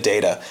 bit of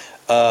data.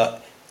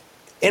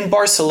 In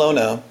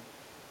Barcelona,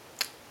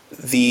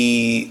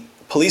 the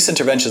police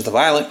interventions, the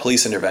violent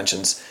police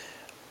interventions,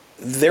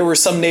 there were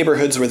some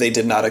neighborhoods where they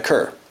did not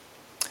occur.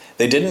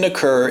 They didn't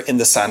occur in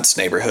the Sants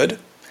neighborhood.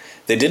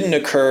 They didn't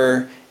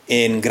occur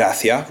in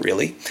Gracia,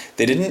 really.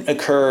 They didn't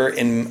occur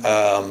in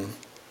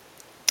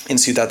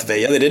Ciutat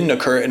Vella. They didn't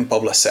occur in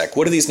Pobla Sec.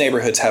 What do these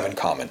neighborhoods have in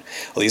common?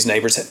 Well, these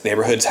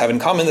neighborhoods have in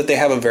common that they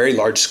have a very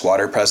large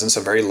squatter presence,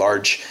 a very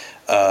large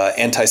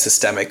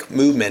anti-systemic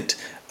movement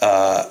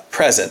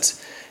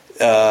presence.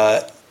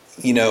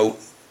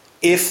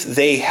 If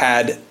they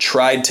had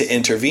tried to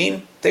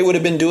intervene, they would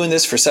have been doing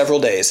this for several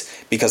days,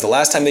 because the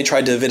last time they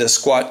tried to evict a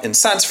squat in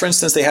Sants, for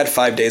instance, they had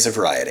 5 days of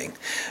rioting.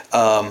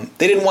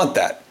 They didn't want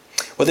that.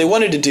 What they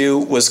wanted to do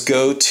was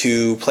go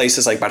to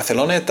places like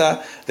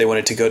Barceloneta. They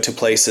wanted to go to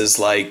places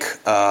like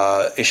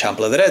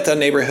Eixample Dreta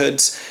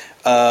neighborhoods,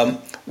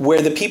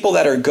 where the people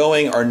that are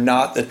going are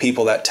not the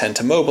people that tend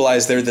to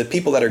mobilize. They're the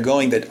people that are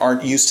going that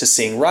aren't used to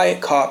seeing riot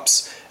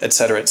cops, et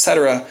cetera, et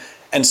cetera.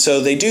 And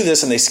so they do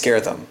this and they scare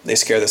them. They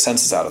scare the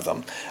senses out of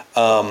them.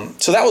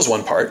 So that was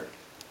one part,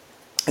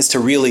 is to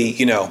really,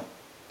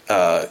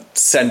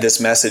 send this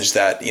message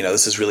that,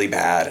 this is really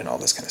bad and all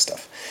this kind of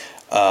stuff.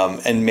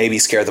 And maybe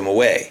scare them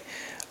away.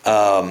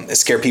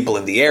 Scare people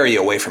in the area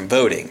away from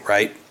voting,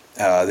 right?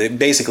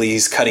 Basically,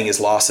 he's cutting his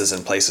losses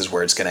in places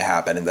where it's going to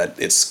happen and that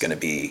it's going to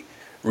be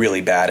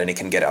really bad and it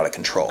can get out of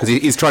control. Because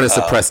he's trying to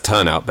suppress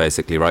turnout,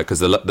 basically, right?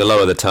 Because the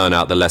lower the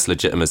turnout, the less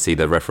legitimacy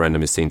the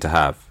referendum is seen to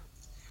have.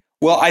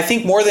 Well, I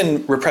think more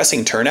than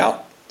repressing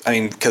turnout,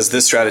 because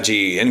this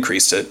strategy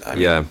increased it.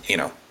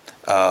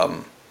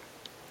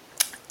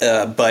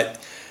 But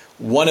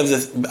one of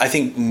I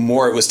think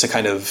more it was to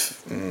kind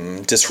of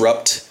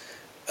disrupt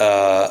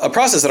a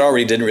process that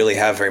already didn't really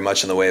have very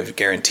much in the way of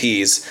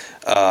guarantees.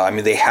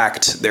 They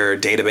hacked their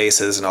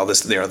databases and all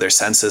this, their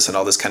census and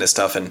all this kind of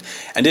stuff, and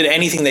did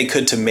anything they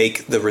could to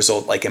make the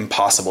result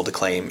impossible to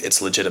claim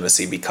its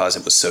legitimacy because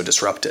it was so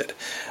disrupted.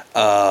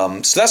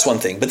 So that's one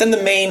thing. But then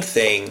the main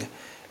thing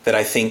that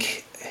I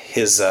think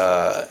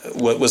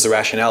what was the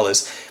rationale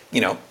is,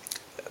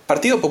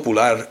 Partido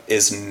Popular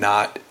is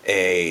not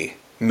a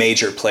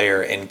major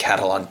player in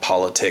Catalan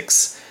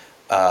politics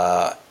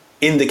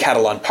in the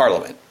Catalan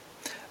parliament.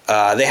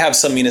 They have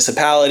some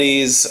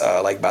municipalities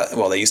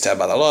they used to have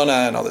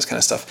Badalona and all this kind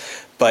of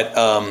stuff. But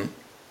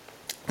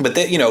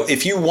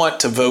if you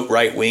want to vote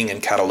right wing in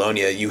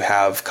Catalonia,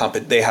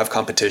 they have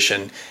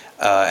competition,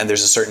 and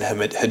there's a certain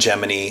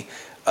hegemony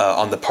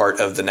on the part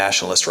of the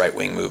nationalist right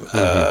wing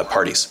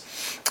parties.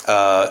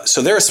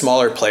 So they're a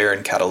smaller player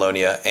in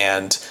Catalonia,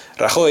 and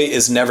Rajoy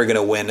is never going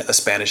to win a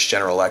Spanish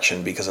general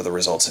election because of the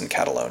results in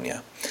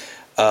Catalonia.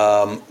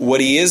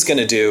 What he is going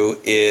to do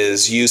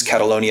is use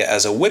Catalonia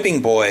as a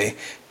whipping boy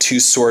to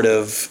sort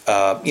of,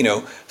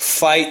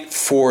 fight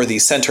for the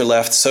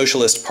center-left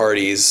socialist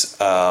parties,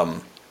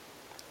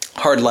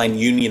 hardline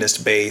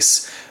unionist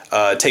base,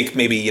 take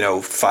maybe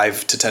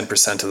 5 to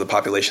 10% of the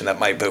population that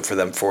might vote for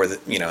them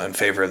in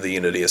favor of the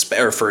unity of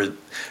Spain, or for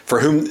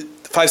whom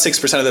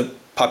 5-6% of the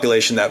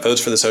population that votes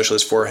for the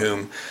socialists, for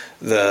whom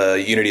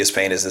the unity of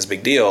Spain is this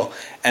big deal,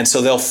 and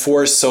so they'll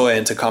force PSOE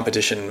into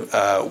competition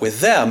with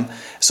them.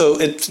 So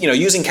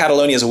using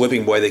Catalonia as a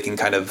whipping boy, they can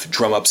kind of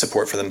drum up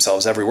support for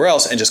themselves everywhere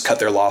else and just cut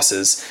their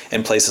losses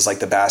in places like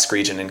the Basque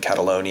region in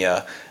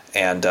Catalonia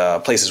and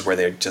places where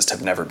they just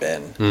have never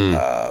been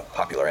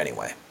popular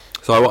anyway.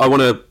 So I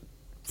want to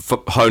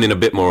hone in a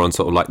bit more on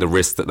sort of the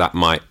risk that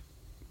might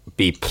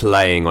be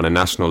playing on a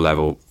national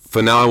level.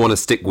 For now, I want to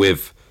stick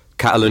with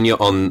Catalonia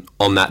on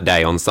that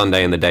day, on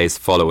Sunday and the days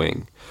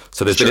following.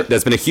 So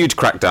there's been a huge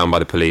crackdown by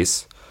the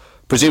police.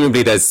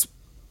 Presumably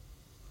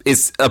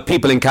are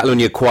people in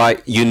Catalonia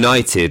quite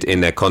united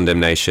in their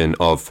condemnation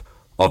of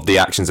the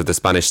actions of the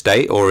Spanish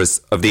state, or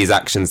of these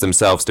actions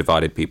themselves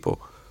divided people?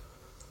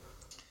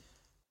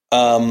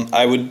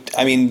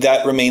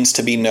 That remains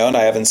to be known.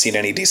 I haven't seen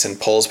any decent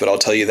polls, but I'll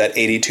tell you that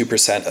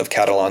 82% of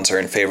Catalans are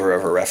in favor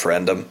of a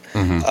referendum,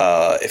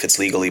 if it's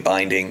legally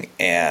binding.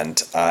 And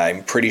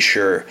I'm pretty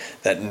sure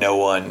that no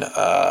one,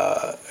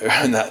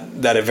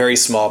 that a very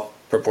small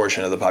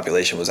proportion of the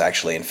population was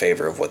actually in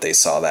favor of what they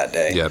saw that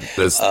day. Yeah,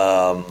 there's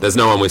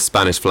no one with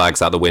Spanish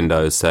flags out the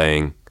windows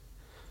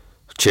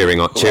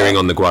cheering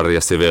on the Guardia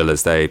Civil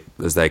as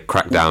they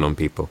crack down on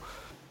people.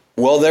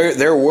 Well,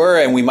 there were,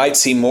 and we might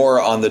see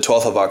more on the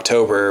 12th of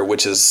October,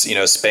 which is,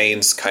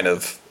 Spain's kind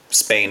of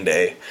Spain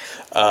Day.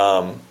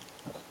 I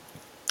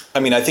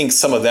think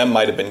some of them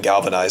might have been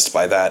galvanized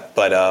by that,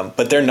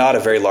 but they're not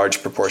a very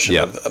large proportion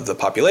of the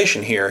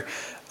population here.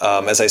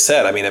 As I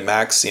said, at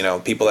max,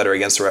 people that are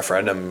against the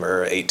referendum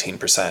are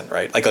 18%,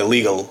 right? Like a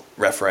legal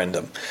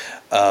referendum.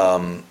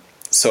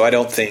 So I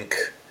think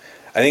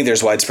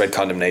there's widespread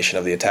condemnation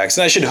of the attacks.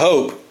 And I should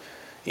hope,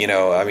 I'm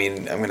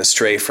going to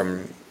stray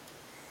from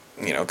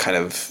kind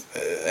of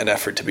an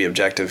effort to be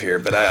objective here,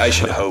 but I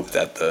should hope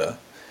that the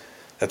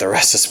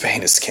rest of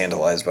Spain is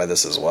scandalized by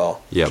this as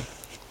well. Yeah.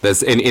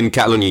 There's in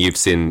Catalonia, you've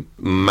seen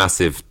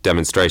massive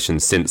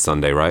demonstrations since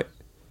Sunday, right?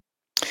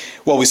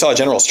 Well, we saw a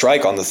general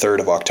strike on the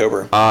 3rd of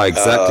October.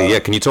 Exactly.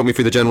 Can you talk me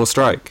through the general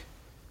strike?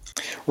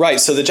 Right.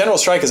 So the general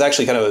strike is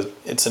actually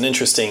it's an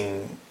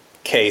interesting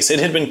case. It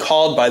had been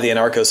called by the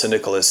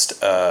anarcho-syndicalist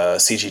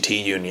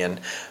CGT union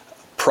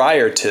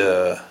prior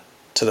to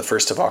the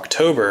 1st of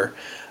October,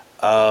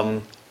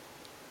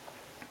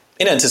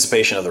 in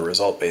anticipation of the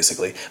result,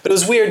 basically. But it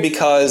was weird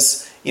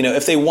because,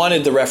 if they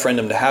wanted the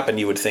referendum to happen,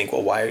 you would think,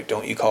 well, why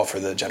don't you call for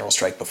the general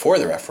strike before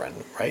the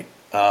referendum, right?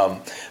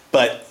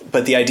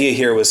 But the idea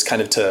here was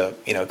kind of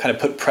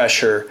put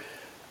pressure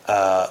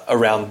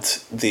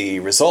around the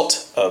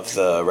result of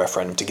the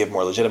referendum to give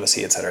more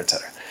legitimacy, et cetera, et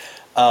cetera.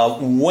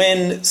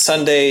 When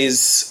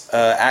Sunday's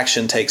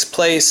action takes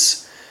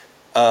place,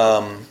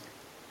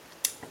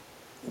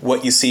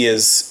 what you see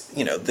is,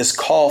 this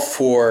call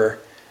for,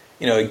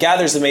 it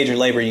gathers the major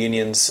labor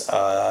unions,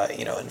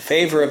 in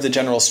favor of the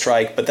general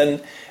strike, but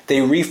then they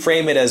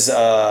reframe it as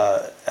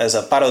a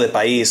paro de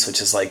país,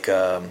 which is like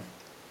a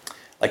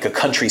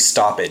country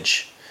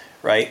stoppage,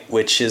 right?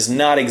 Which is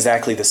not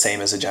exactly the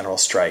same as a general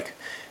strike,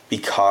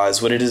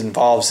 because what it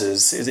involves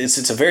is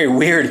it's a very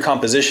weird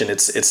composition.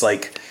 It's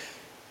like,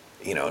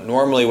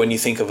 normally when you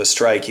think of a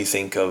strike, you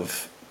think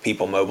of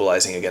people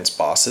mobilizing against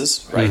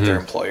bosses, right? Mm-hmm. Their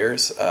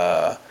employers,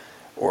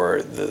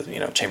 or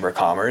the Chamber of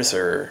Commerce,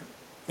 or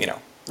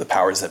the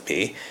powers that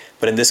be.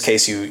 But in this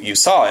case, you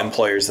saw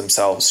employers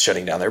themselves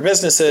shutting down their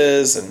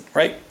businesses, and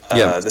right,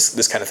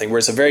 this kind of thing. Where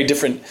it's a very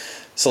different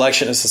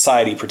selection of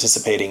society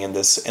participating in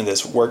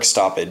this work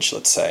stoppage,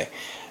 let's say,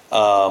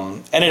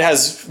 and it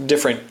has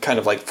different kind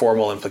of like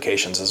formal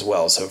implications as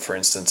well. So, for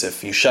instance,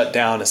 if you shut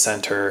down a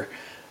center,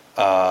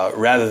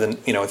 rather than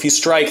if you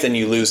strike, then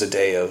you lose a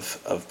day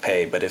of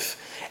pay. But if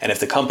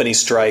the company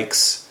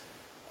strikes,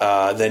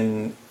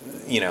 then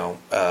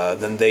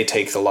they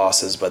take the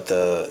losses, but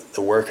the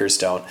workers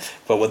don't.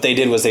 But what they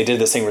did was they did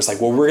this thing where it's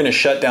like, well, we're going to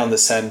shut down the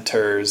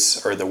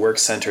centers or the work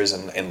centers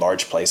in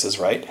large places,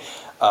 right?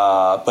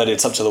 But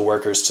it's up to the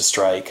workers to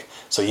strike.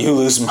 So you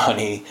lose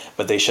money,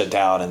 but they shut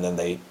down, and then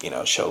they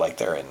show like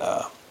they're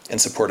in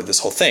support of this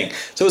whole thing.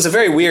 So it was a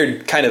very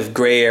weird kind of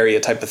gray area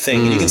type of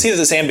thing. And you can see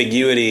this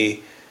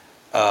ambiguity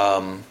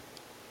kind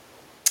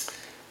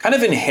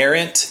of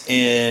inherent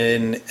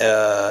in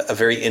a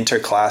very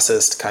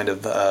interclassist kind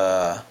of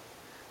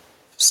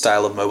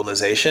style of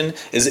mobilization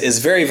is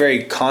very,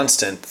 very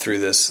constant through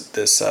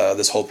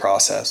this whole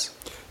process.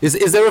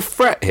 Is there a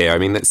threat here? I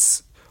mean,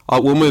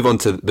 we'll move on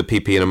to the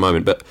PP in a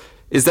moment, but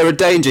is there a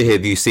danger here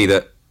that you see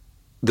that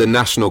the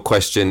national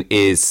question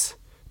is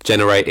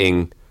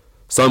generating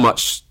so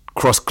much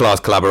cross-class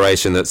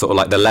collaboration that sort of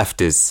like the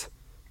left is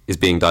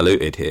being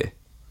diluted here?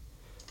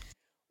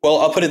 Well,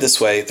 I'll put it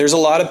this way. There's a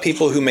lot of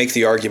people who make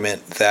the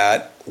argument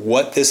that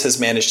what this has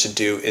managed to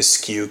do is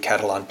skew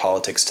Catalan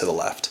politics to the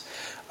left.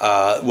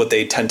 What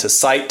they tend to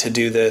cite to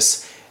do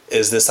this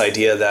is this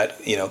idea that,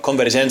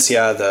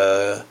 Convergencia,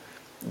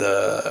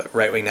 the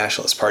right-wing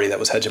nationalist party that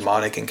was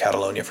hegemonic in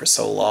Catalonia for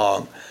so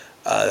long,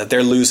 that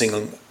they're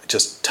losing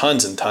just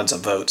tons and tons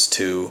of votes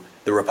to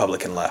the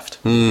Republican left,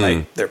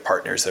 right? Their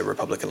partners, the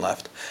Republican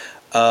left.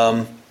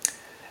 Now,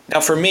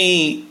 for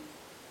me,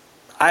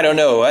 I don't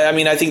know. I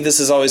mean, I think this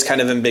is always kind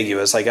of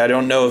ambiguous. Like, I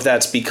don't know if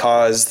that's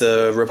because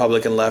the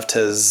Republican left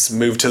has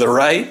moved to the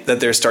right, that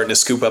they're starting to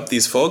scoop up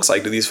these folks.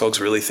 Like, do these folks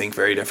really think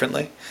very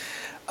differently?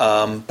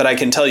 But I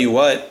can tell you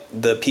what,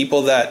 the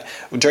people that,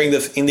 during the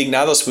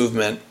Indignados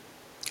movement,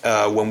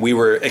 when we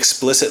were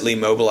explicitly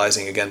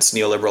mobilizing against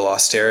neoliberal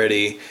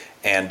austerity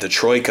and the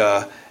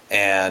Troika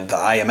and the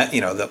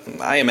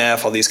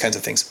IMF, all these kinds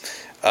of things,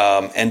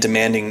 and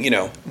demanding,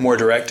 more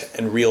direct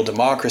and real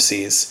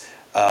democracies,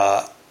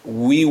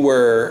 we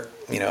were,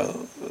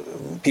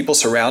 people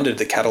surrounded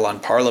the Catalan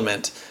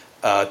parliament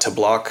to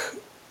block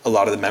a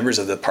lot of the members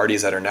of the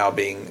parties that are now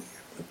being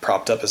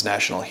propped up as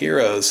national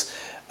heroes.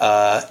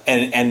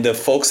 And the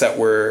folks that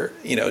were,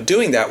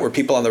 doing that were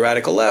people on the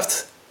radical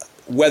left,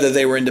 whether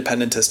they were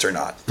independentist or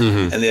not.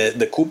 Mm-hmm. And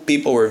the CUP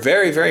people were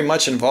very, very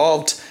much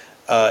involved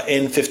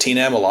in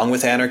 15M, along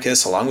with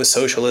anarchists, along with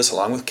socialists,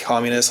 along with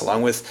communists,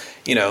 along with,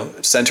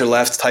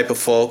 center-left type of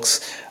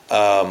folks.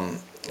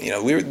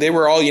 They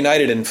were all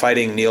united in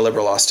fighting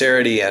neoliberal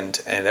austerity and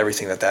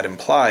everything that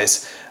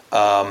implies.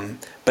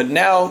 But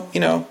now,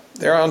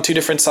 they're on two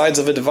different sides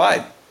of a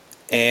divide.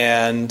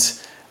 And,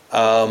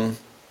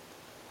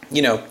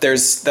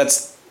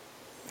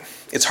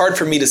 it's hard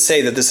for me to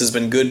say that this has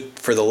been good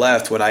for the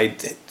left when I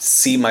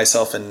see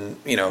myself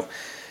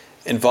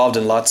involved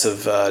in lots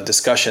of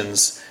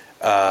discussions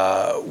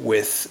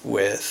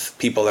with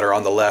people that are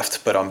on the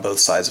left, but on both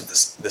sides of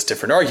this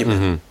different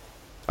argument. Mm-hmm.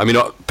 I mean,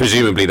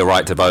 presumably the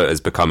right to vote has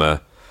become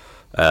a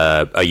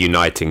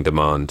uniting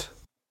demand.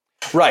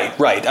 Right.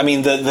 I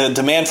mean, the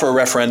demand for a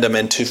referendum,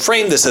 and to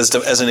frame this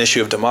as an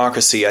issue of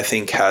democracy, I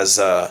think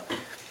has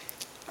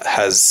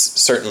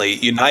certainly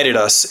united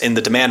us in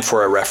the demand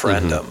for a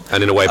referendum. Mm-hmm.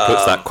 And in a way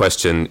puts that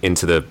question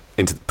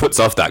puts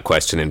off that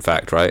question, in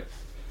fact, right?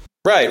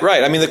 Right.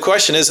 I mean, the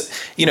question is,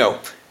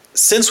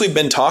 since we've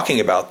been talking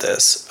about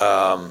this,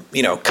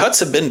 cuts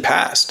have been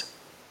passed,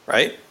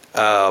 right?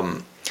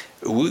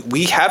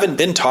 We haven't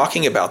been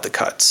talking about the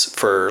cuts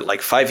for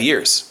like 5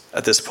 years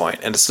at this point.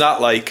 And it's not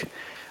like,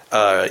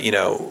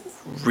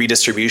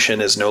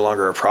 redistribution is no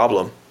longer a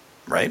problem,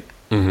 right?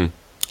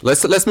 Mm-hmm.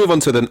 Let's move on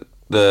to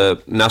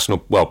the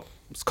national. Well,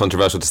 it's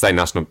controversial to say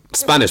national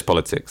Spanish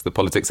politics, the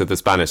politics of the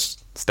Spanish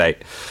state.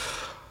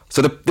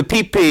 So the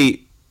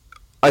PP.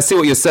 I see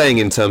what you're saying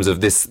in terms of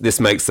this. This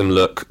makes them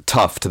look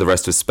tough to the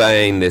rest of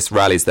Spain. This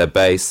rallies their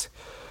base,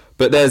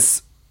 but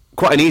there's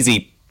quite an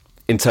easy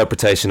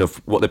interpretation of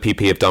what the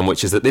PP have done,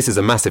 which is that this is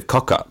a massive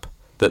cock-up,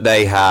 that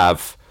they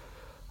have,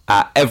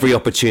 at every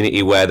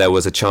opportunity where there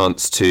was a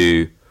chance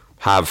to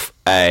have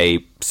a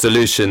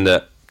solution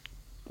that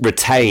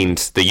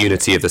retained the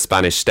unity of the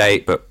Spanish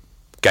state, but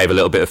gave a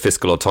little bit of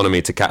fiscal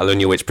autonomy to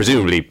Catalonia, which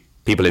presumably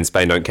people in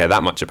Spain don't care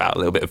that much about, a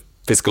little bit of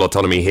fiscal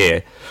autonomy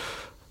here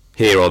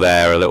or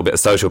there, a little bit of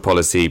social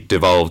policy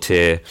devolved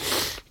here.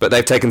 But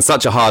they've taken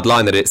such a hard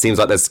line that it seems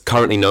like there's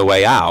currently no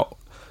way out.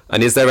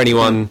 And is there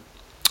anyone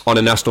on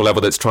a national level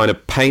that's trying to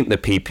paint the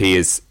PP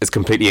as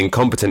completely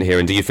incompetent here?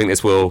 And do you think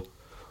this will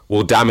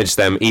damage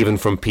them even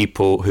from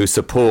people who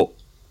support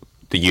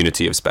the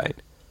unity of Spain?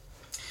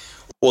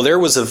 Well, there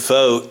was a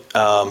vote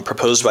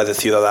proposed by the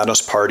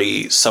Ciudadanos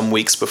Party some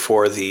weeks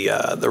before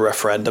the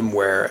referendum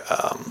where,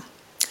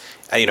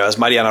 as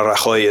Mariano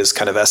Rajoy is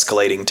kind of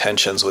escalating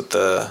tensions with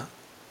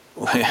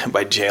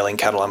by jailing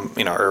Catalan,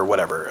 or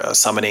whatever,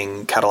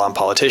 summoning Catalan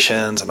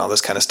politicians and all this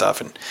kind of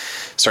stuff, and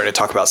starting to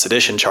talk about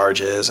sedition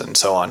charges and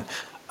so on.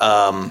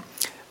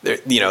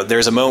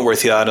 There's a moment where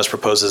Ciudadanos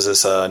proposes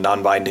this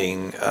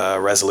non-binding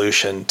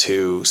resolution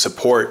to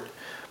support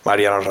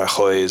Mariano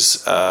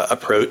Rajoy's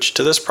approach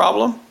to this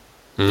problem,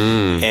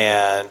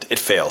 and it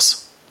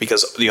fails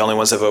because the only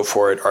ones that vote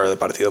for it are the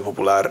Partido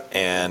Popular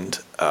and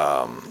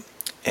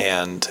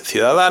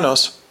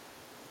Ciudadanos,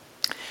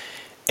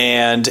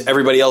 and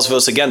everybody else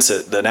votes against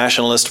it. The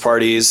nationalist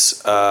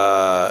parties,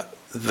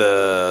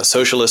 the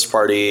Socialist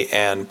Party,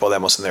 and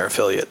Podemos and their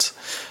affiliates.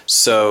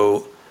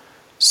 So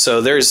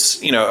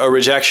there's, a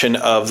rejection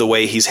of the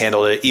way he's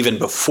handled it even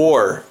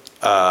before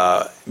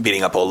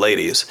beating up old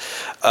ladies.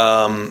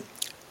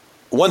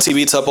 Once he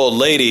beats up old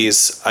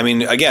ladies,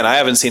 again, I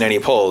haven't seen any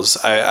polls.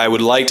 I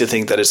would like to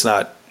think that it's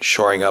not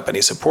shoring up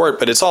any support,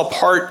 but it's all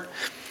part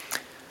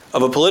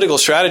of a political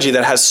strategy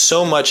that has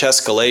so much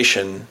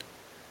escalation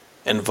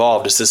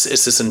involved. It's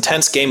this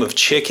intense game of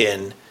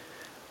chicken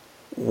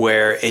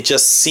where it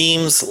just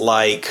seems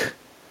like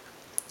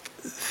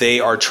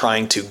they are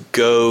trying to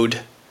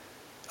goad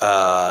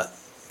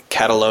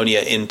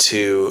Catalonia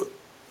into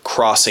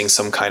crossing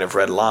some kind of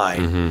red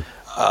line,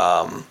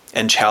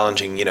 and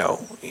challenging,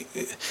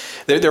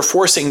 they're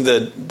forcing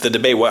the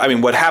debate.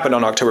 What happened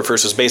on October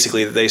 1st was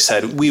basically they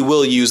said, we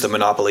will use the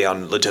monopoly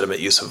on legitimate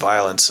use of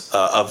violence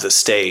of the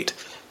state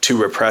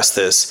to repress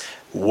this.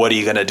 What are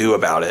you going to do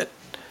about it?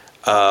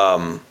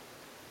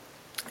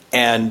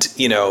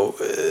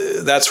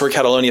 That's where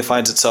Catalonia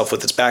finds itself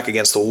with its back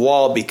against the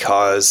wall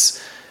because,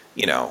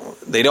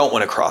 they don't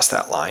want to cross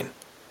that line.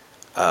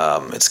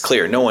 It's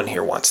clear no one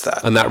here wants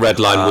that. And that red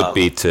line would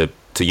be to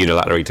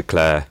unilaterally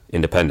declare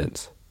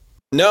independence.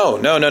 No.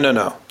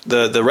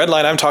 The red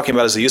line I'm talking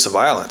about is the use of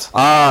violence.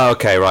 Ah,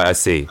 okay, right, I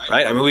see.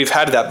 Right? We've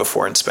had that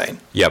before in Spain.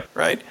 Yep.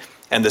 Right?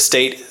 And the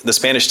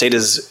Spanish state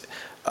is,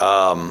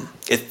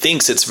 it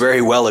thinks it's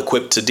very well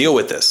equipped to deal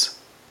with this,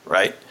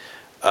 right?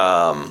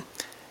 And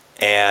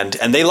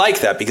they like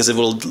that because it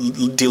will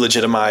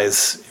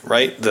delegitimize,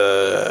 right,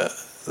 the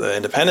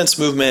independence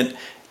movement,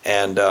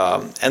 and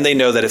they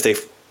know that if they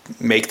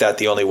make that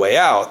the only way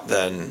out,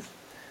 then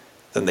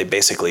they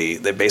basically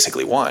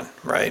won,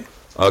 right?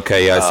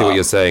 Okay, yeah, I see what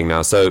you're saying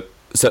now. So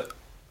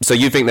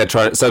you think they're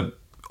trying? So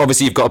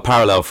obviously you've got a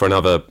parallel for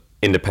another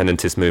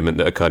independentist movement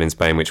that occurred in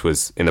Spain, which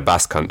was in the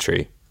Basque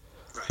Country,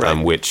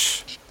 right.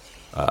 Which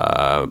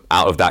out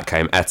of that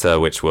came ETA,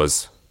 which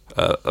was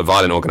a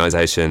violent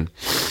organisation.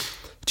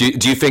 Do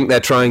you think they're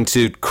trying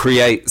to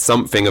create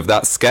something of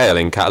that scale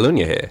in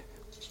Catalonia here?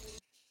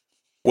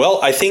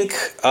 Well, I think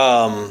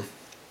I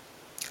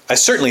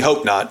certainly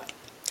hope not.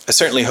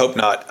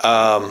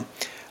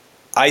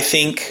 I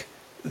think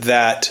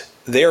that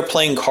they are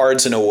playing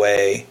cards in a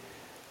way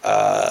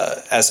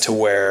as to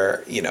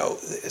where,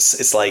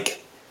 it's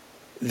like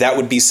that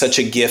would be such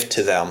a gift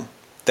to them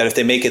that if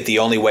they make it the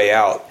only way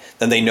out,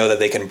 then they know that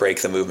they can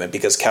break the movement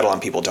because Catalan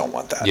people don't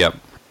want that. Yep.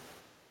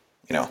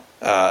 No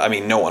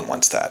one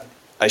wants that.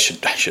 I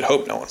should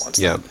hope no one wants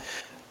that.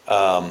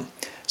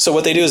 So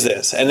what they do is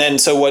this, and then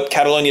so what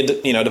Catalonia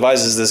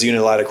devises this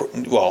unilateral.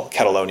 Well,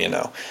 Catalonia,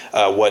 no.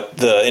 What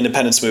the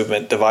independence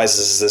movement devises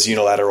is this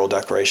unilateral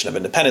declaration of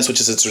independence, which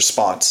is its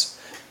response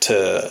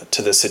to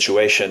this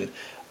situation,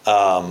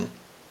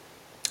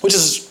 which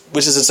is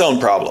its own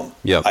problem.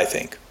 Yep. I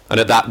think. And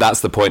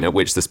that's the point at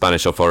which the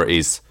Spanish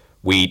authorities,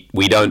 we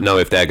don't know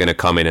if they're going to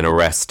come in and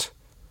arrest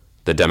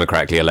the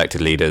democratically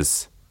elected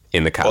leaders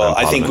in the Catalan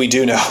Parliament. I think we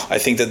do know. I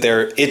think that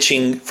they're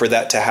itching for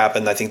that to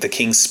happen. I think the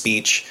King's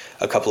speech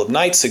a couple of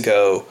nights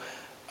ago,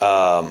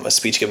 a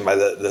speech given by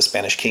the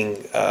Spanish King,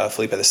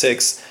 Felipe VI,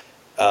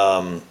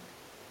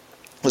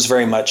 was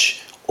very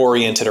much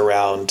oriented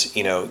around,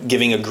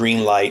 giving a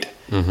green light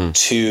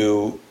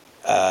to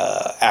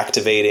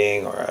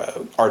activating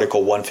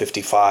Article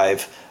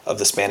 155 of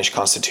the Spanish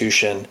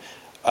Constitution,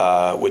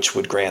 which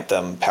would grant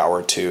them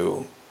power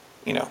to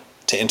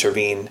to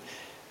intervene,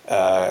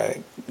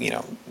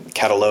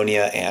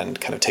 Catalonia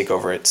and kind of take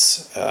over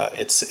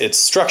its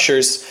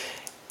structures,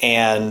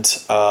 and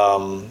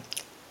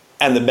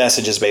the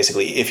message is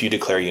basically, if you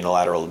declare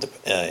unilateral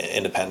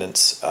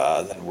independence,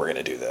 then we're going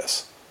to do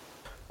this.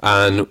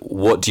 And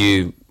what do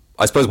you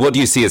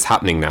see as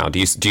happening now? Do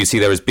you see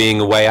there as being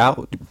a way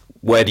out?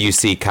 Where do you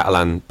see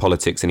Catalan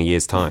politics in a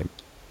year's time?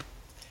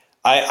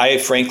 I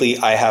frankly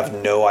have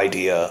no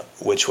idea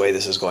which way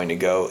this is going to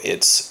go.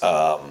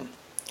 I'm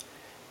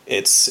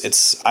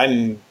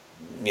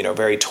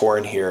very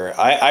torn here.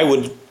 I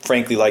would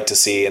frankly like to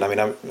see, and I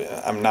mean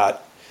I'm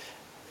not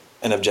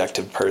an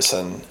objective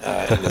person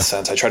in this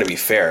sense. I try to be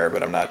fair,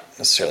 but I'm not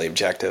necessarily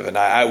objective. And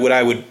what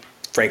I would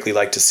frankly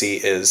like to see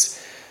is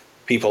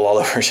people all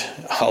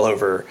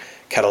over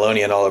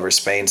Catalonia and all over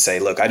Spain say,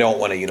 look, I don't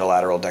want a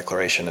unilateral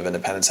declaration of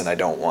independence, and I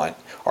don't want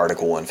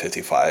Article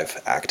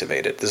 155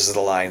 activated. This is the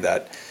line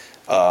that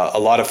a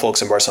lot of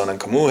folks in Barcelona en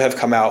Comú have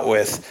come out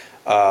with,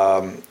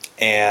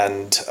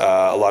 and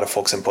a lot of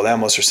folks in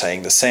Podemos are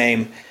saying the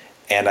same.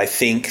 And I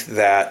think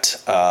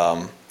that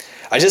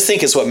I just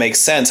think it's what makes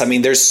sense. I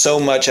mean, there's so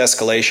much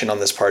escalation on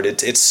this part.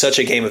 It's such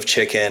a game of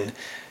chicken.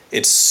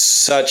 It's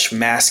such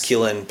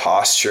masculine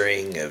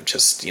posturing of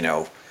just,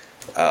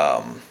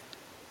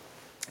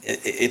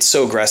 it's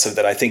so aggressive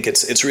that I think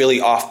it's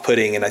really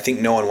off-putting, and I think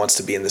no one wants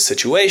to be in this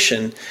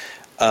situation.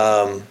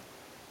 And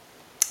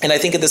I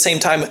think at the same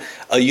time,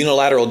 a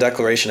unilateral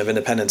declaration of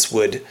independence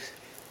would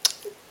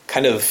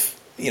kind of,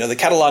 the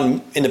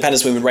Catalan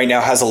independence movement right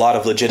now has a lot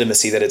of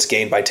legitimacy that it's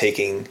gained by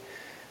taking,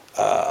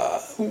 by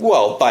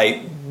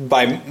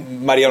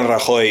Mariano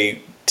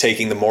Rajoy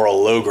taking the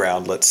moral low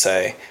ground, let's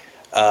say,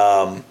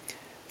 that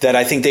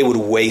I think they would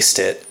waste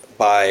it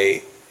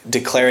by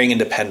declaring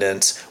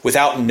independence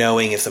without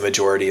knowing if the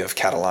majority of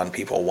Catalan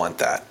people want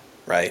that,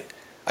 right?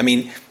 I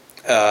mean,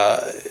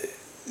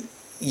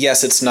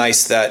 yes, it's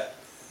nice that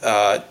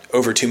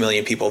over 2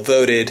 million people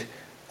voted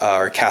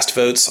or cast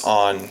votes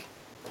on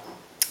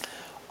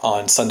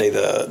Sunday,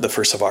 the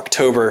 1st of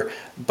October,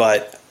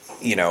 but,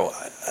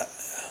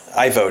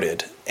 I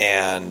voted,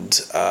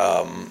 and,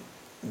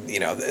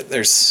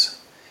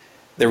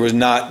 there was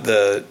not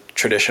the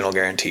traditional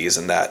guarantees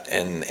in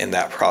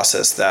that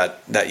process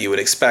that you would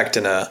expect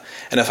in a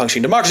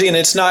functioning democracy. And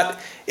it's not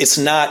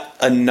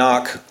a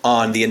knock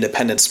on the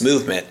independence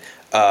movement.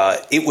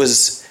 It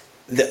was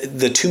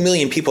the 2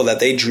 million people that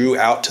they drew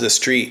out to the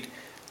street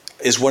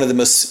is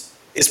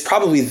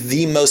probably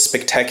the most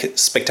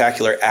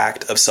spectacular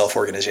act of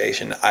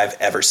self-organization I've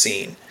ever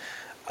seen.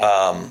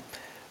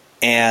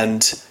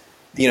 And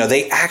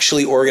they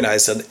actually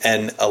organized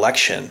an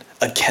election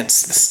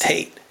against the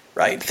state,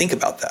 right? Think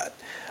about that.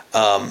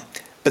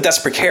 But that's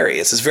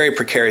precarious. It's very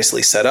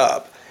precariously set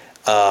up.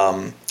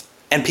 And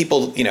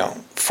people,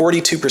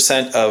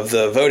 42% of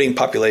the voting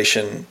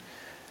population,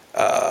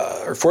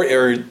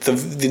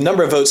 the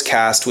number of votes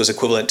cast was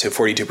equivalent to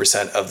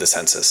 42% of the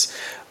census.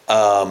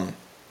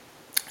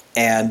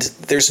 And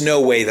there's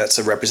no way that's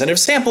a representative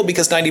sample,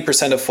 because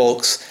 90% of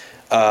folks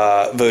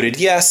voted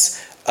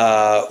yes,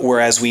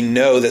 whereas we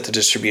know that the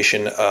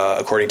distribution,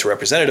 according to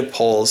representative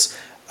polls,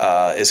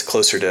 is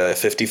closer to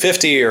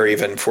 50-50 or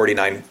even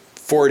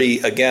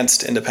 49-40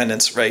 against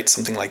independence, right?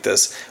 Something like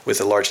this, with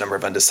a large number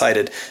of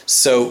undecided.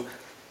 So,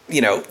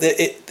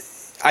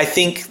 I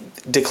think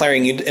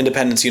declaring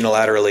independence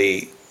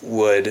unilaterally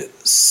would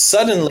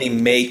suddenly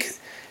make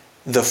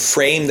the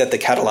frame that the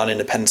Catalan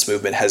independence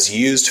movement has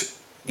used,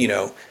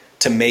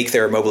 to make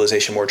their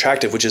mobilization more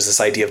attractive, which is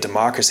this idea of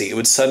democracy. It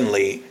would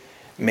suddenly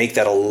make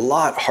that a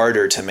lot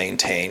harder to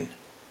maintain.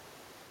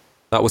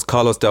 That was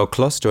Carlos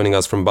Delclós joining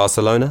us from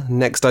Barcelona.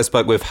 Next, I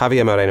spoke with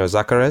Javier Moreno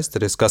Zacarés to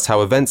discuss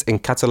how events in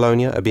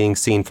Catalonia are being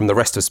seen from the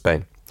rest of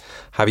Spain.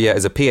 Javier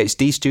is a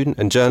PhD student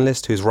and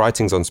journalist whose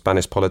writings on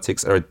Spanish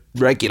politics are a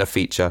regular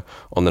feature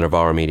on the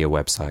Navarra Media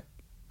website.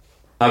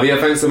 Javier,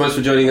 thanks so much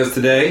for joining us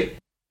today.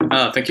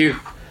 Thank you.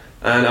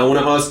 And I want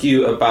to ask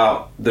you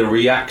about the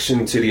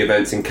reaction to the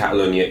events in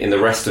Catalonia in the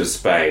rest of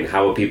Spain.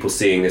 How are people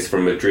seeing this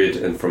from Madrid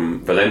and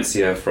from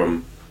Valencia,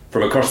 from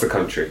across the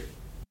country?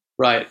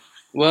 Right.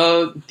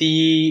 Well,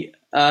 the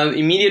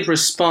immediate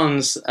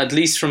response, at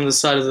least from the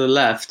side of the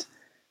left,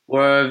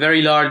 were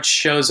very large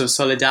shows of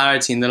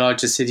solidarity in the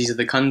largest cities of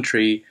the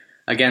country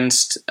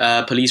against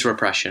police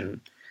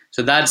repression.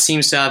 So that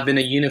seems to have been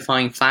a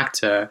unifying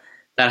factor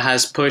that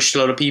has pushed a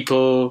lot of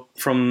people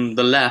from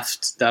the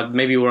left that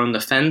maybe were on the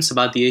fence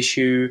about the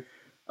issue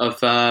of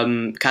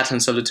Catalan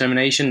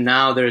self-determination.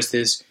 Now there's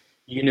this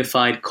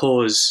unified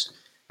cause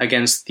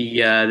against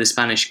the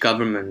Spanish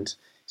government.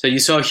 So you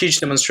saw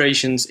huge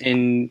demonstrations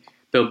in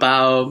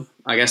Bilbao.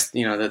 I guess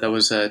that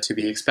was to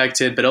be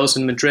expected, but also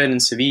in Madrid and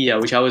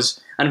Sevilla,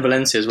 and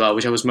Valencia as well,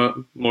 which I was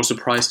more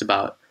surprised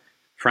about,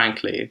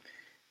 frankly.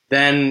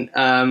 Then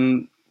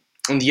on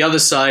the other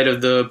side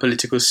of the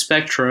political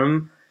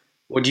spectrum,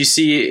 what you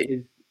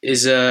see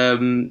is a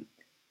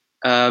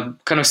kind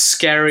of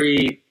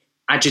scary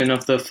agitation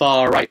of the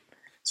far right.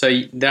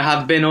 So there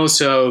have been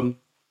also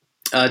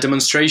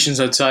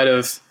demonstrations outside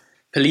of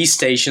police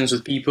stations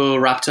with people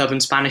wrapped up in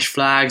Spanish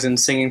flags and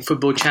singing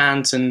football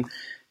chants and,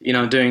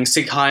 doing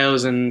sig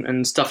heils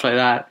and stuff like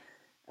that.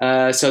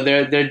 So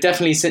there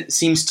definitely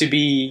seems to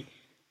be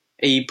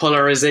a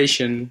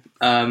polarization,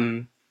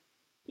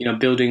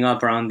 building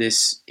up around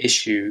this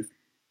issue.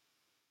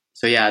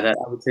 So yeah,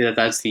 I would say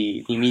that's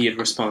the immediate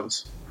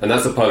response. And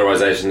that's a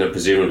polarization that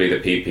presumably the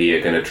PP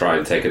are going to try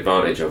and take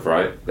advantage of,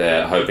 right?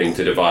 They're hoping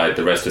to divide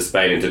the rest of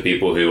Spain into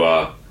people who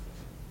are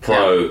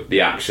pro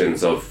the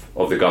actions of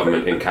the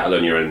government in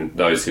Catalonia and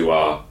those who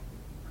are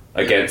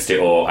against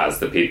it, or as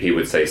the PP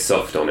would say,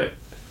 soft on it.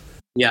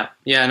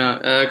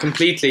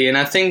 Completely. And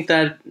I think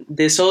that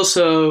this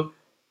also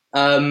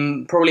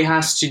probably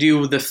has to do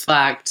with the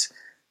fact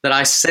that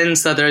I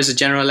sense that there is a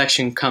general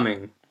election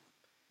coming.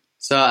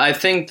 So I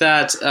think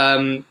that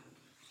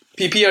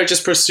PP are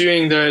just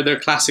pursuing their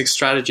classic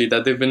strategy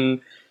that they've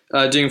been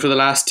doing for the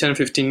last 10,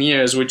 15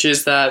 years, which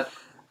is that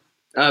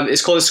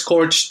it's called a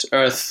scorched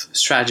earth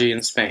strategy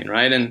in Spain,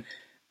 right? And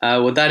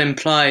what that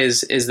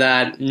implies is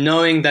that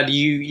knowing that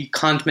you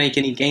can't make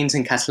any gains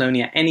in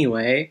Catalonia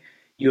anyway,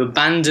 you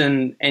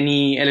abandon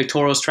any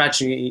electoral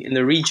strategy in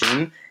the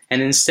region,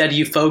 and instead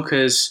you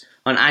focus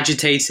on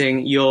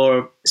agitating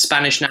your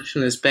Spanish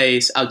nationalist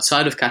base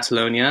outside of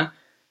Catalonia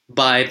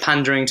by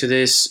pandering to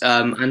this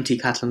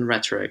anti-Catalan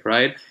rhetoric,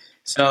 right?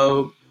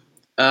 So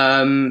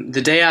 2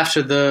 days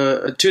after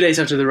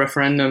the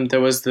referendum,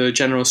 there was the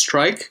general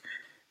strike,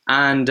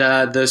 and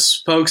the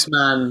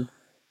spokesman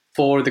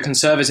for the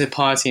Conservative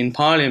Party in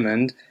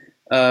Parliament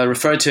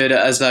referred to it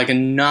as like a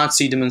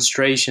Nazi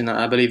demonstration,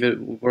 I believe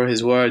it were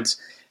his words.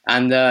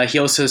 And he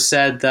also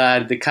said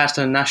that the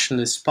Catalan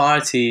nationalist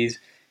parties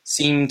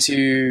seem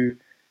to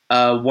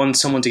want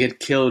someone to get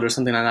killed or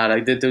something like that.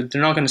 Like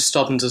they're not going to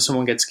stop until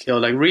someone gets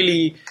killed. Like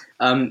really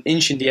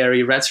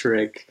incendiary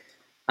rhetoric.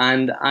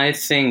 And I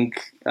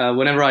think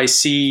whenever I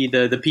see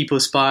the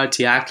People's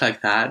Party act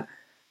like that,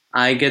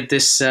 I get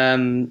this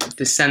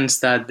sense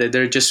that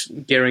they're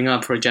just gearing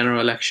up for a general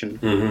election.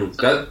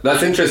 Mm-hmm.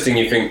 That's interesting.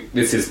 You think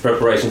this is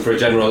preparation for a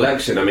general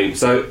election? I mean,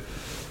 so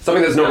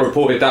something that's not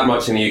reported that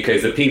much in the UK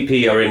is the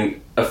PP are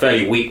in a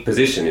fairly weak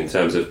position in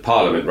terms of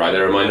Parliament, right?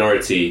 They're a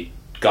minority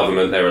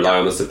government. They rely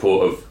on the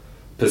support of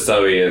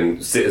PSOE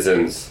and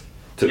citizens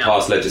to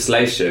pass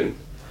legislation.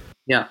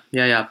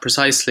 Yeah,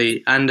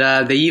 precisely. And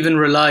they even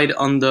relied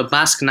on the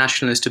Basque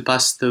nationalists to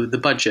pass the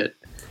budget.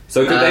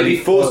 So could they be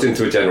forced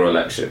into a general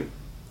election?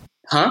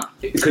 Huh?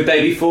 Could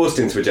they be forced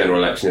into a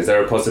general election? Is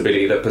there a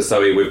possibility that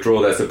PSOE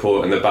withdraw their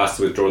support and the Basques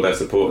withdraw their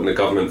support and the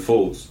government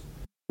falls?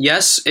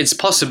 Yes, it's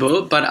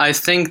possible, but I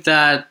think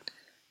that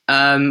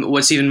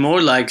what's even more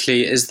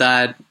likely is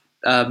that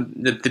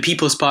the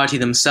People's Party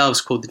themselves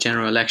called the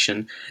general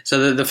election.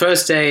 So the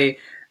first day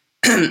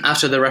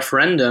after the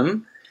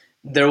referendum,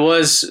 there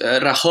was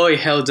Rajoy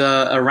held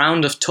a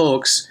round of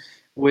talks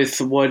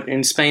with what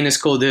in Spain is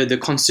called the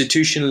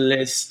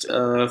Constitutionalist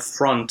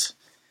Front,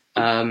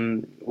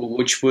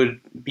 which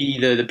would be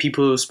the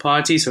People's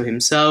Party, so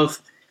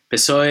himself,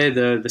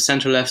 PSOE, the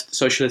centre-left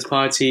Socialist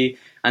Party,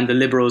 and the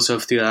Liberals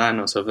of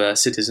Ciudadanos, of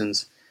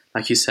citizens,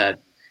 like you said.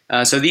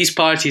 So these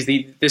parties,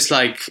 this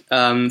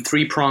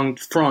three-pronged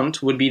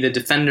front, would be the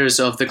defenders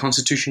of the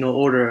constitutional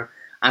order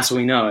as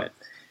we know it.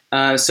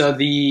 So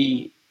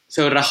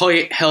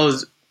Rajoy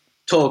held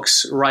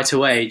talks right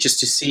away just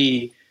to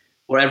see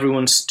where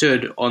everyone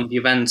stood on the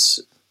events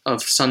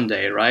of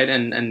Sunday, right?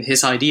 And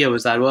his idea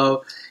was that,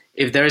 well,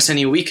 if there is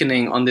any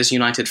weakening on this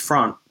united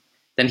front,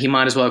 then he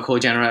might as well call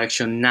general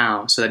election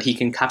now so that he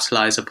can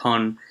capitalize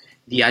upon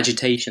the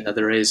agitation that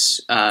there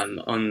is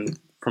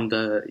from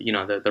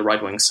the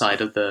right-wing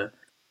side of the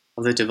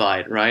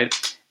divide, right?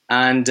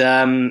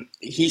 And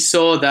he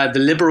saw that the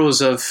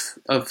liberals of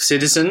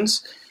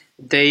citizens,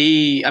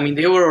 they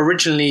were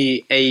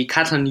originally a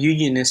Catalan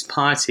unionist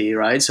party,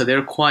 right? So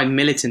they're quite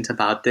militant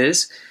about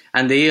this,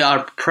 and they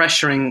are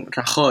pressuring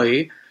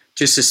Rajoy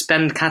to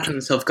suspend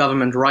Catalan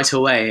self-government right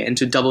away and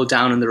to double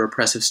down on the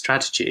repressive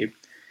strategy.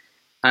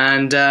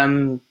 And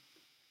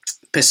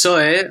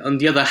PSOE, on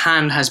the other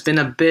hand, has been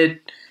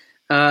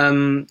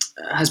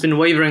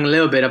wavering a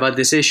little bit about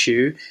this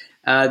issue.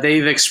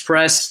 They've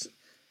expressed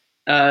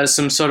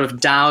some sort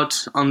of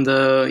doubt on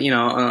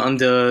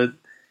the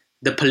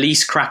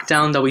police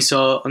crackdown that we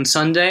saw on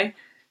Sunday,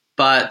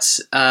 but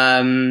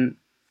they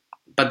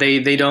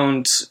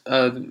don't.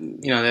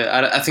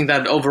 I think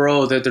that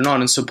overall they're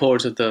not in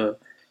support of the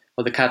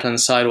Catalan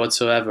side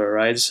whatsoever,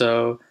 right?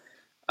 So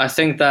I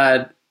think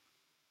that.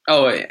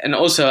 Oh, and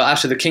also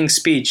after the King's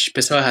speech,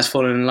 PSOE has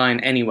fallen in line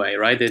anyway,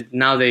 right?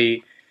 Now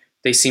they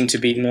seem to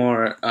be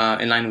more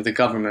in line with the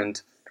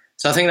government.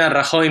 So I think that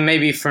Rajoy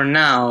maybe for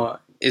now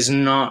is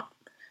not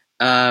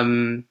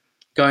going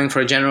for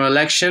a general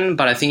election,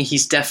 but I think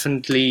he's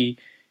definitely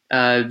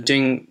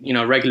doing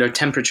regular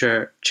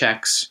temperature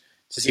checks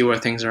to see where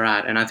things are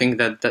at, and I think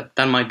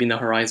that might be in the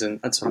horizon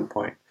at some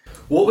point.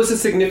 What was the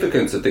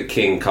significance of the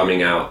King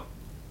coming out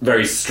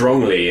very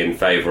strongly in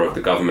favour of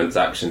the government's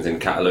actions in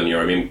Catalonia?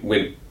 I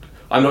mean,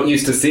 I'm not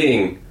used to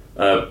seeing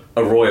a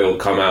royal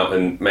come out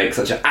and make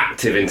such an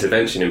active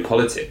intervention in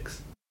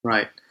politics.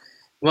 Right.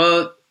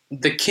 Well,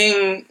 the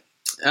king,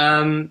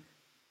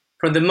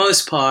 for the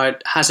most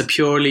part, has a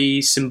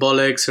purely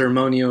symbolic,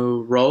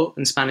 ceremonial role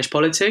in Spanish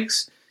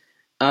politics.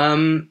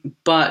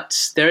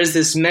 But there is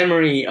this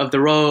memory of the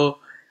role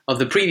of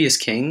the previous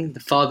king, the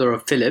father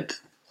of Philip,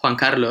 Juan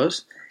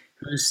Carlos,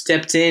 who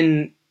stepped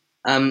in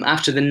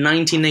after the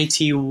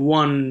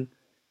 1981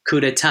 coup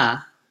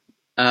d'etat.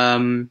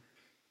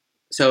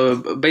 So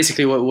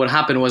basically, what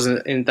happened was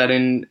in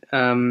February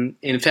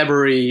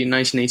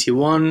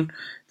 1981,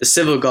 the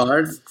civil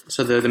guard,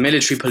 so the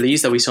military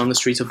police that we saw on the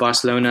streets of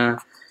Barcelona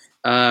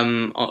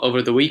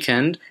over the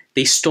weekend,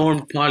 they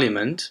stormed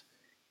Parliament,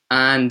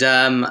 and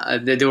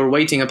they were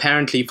waiting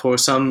apparently for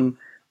some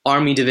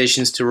army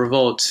divisions to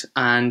revolt,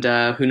 and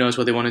who knows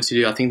what they wanted to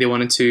do. I think they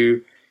wanted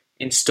to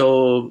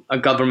install a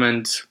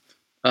government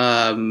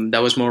that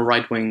was more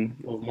right-wing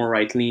or more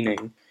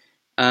right-leaning.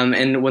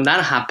 And when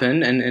that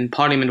happened, and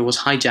Parliament was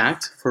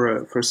hijacked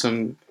for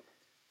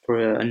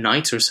a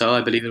night or so,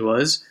 I believe it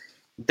was,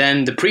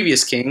 then the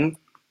previous king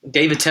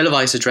gave a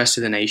televised address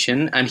to the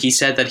nation, and he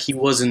said that he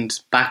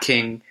wasn't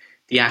backing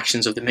the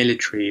actions of the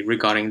military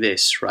regarding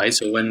this, right?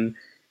 So when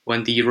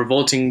the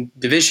revolting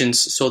divisions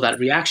saw that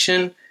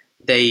reaction,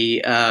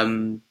 they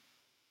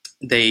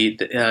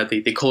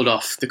called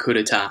off the coup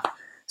d'etat.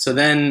 So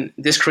then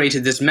this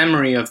created this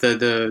memory of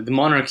the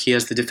monarchy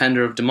as the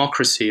defender of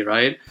democracy,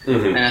 right?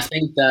 Mm-hmm. And I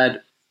think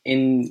that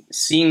in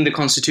seeing the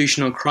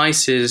constitutional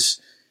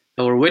crisis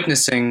that we're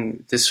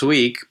witnessing this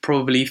week,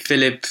 probably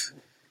Philip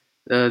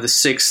the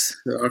Sixth,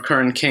 our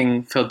current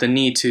king, felt the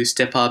need to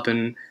step up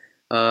and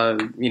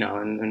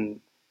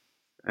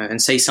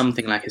say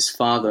something like his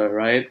father,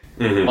 right?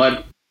 Mm-hmm.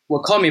 But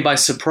what caught me by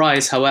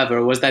surprise,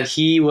 however, was that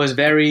he was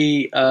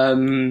very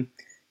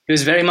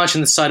much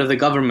on the side of the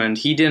government.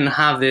 He didn't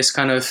have this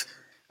kind of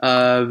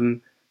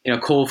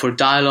call for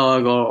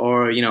dialogue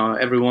or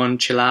everyone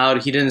chill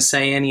out. He didn't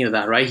say any of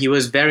that, right? He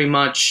was very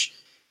much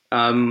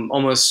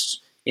almost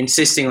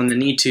insisting on the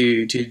need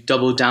to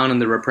double down on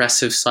the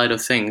repressive side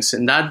of things,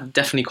 and that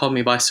definitely caught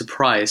me by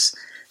surprise.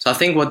 So I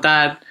think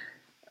the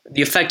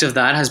effect of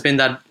that has been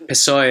that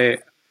PSOE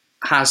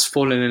has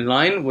fallen in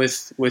line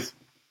with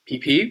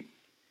PP,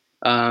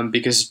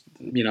 because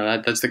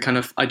that's the kind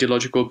of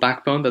ideological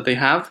backbone that they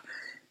have.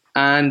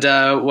 And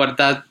what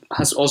that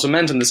has also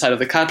meant on the side of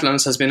the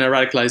Catalans has been a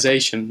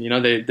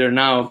radicalization. They're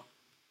now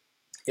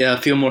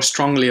feel more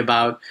strongly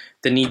about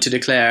the need to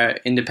declare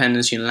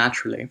independence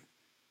unilaterally.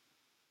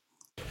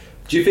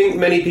 Do you think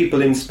many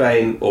people in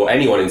Spain, or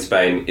anyone in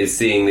Spain, is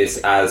seeing this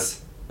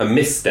as a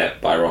misstep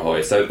by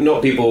Rajoy? So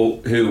not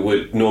people who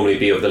would normally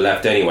be of the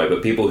left anyway,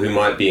 but people who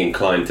might be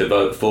inclined to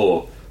vote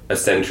for a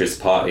centrist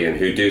party and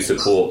who do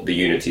support the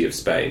unity of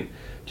Spain.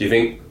 Do you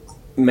think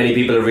many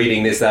people are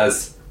reading this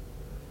as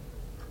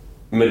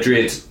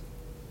Madrid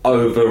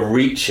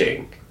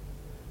overreaching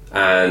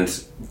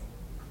and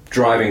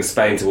driving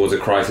Spain towards a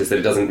crisis that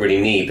it doesn't really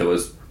need, that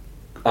was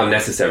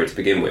unnecessary to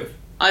begin with?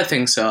 I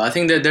think so. I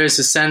think that there's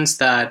a sense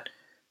that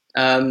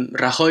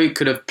Rajoy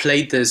could have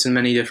played this in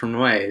many different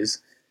ways,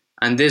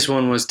 and this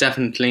one was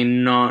definitely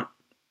not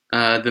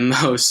the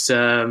most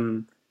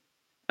the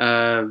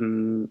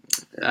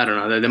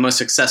most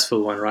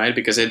successful one, right?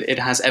 Because it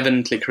has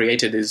evidently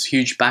created this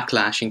huge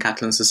backlash in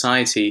Catalan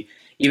society,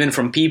 even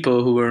from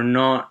people who were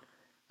not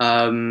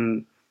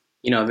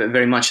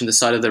very much on the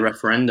side of the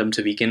referendum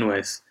to begin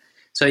with.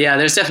 So yeah,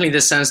 there's definitely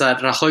this sense that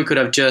Rajoy could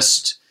have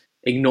just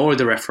ignored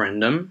the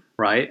referendum,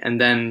 right,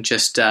 and then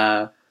just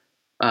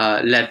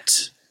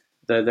let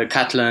the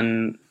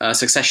Catalan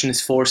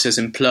secessionist forces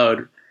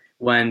implode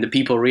when the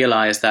people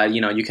realize that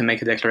you can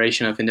make a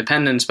declaration of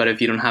independence, but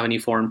if you don't have any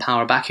foreign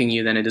power backing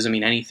you, then it doesn't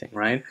mean anything,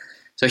 right?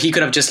 So he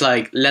could have just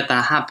let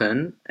that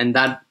happen, and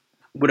that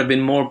would have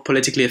been more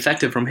politically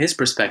effective from his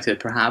perspective,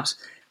 perhaps.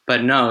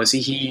 But no,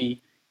 see,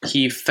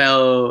 he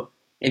fell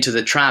into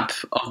the trap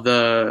of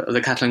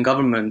the Catalan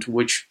government,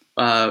 which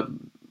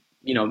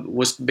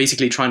was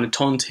basically trying to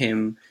taunt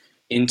him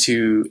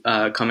into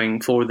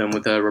coming for them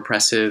with a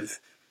repressive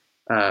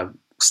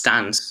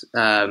stance.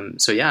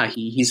 So yeah,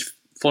 he's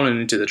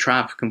fallen into the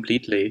trap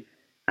completely.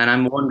 And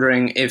I'm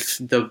wondering if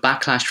the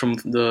backlash from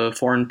the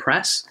foreign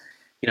press,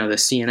 the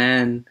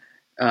CNN,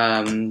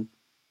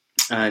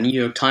 New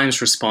York Times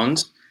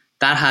response,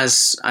 that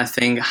has, I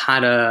think,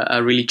 had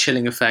a really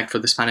chilling effect for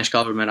the Spanish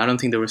government. I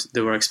don't think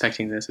they were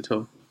expecting this at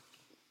all.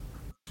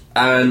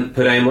 And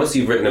Podemos,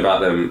 you've written about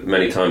them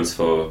many times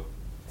for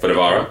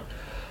Navarra.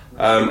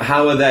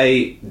 How are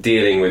they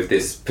dealing with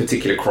this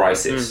particular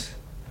crisis?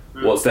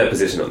 What's their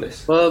position on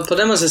this? Well,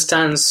 Podemos'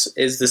 stance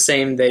is the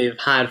same they've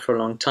had for a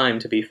long time,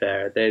 to be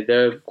fair.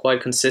 They're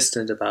quite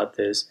consistent about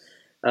this.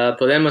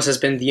 Podemos has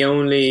been the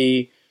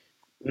only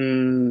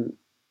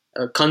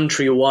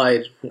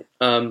countrywide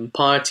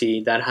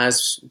party that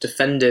has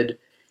defended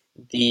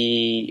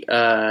the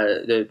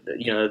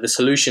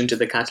solution to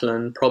the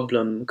Catalan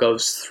problem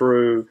goes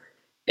through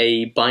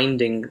a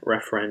binding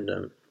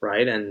referendum,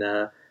 right?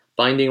 And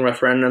binding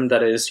referendum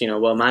that is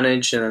well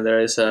managed, and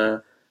there is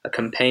a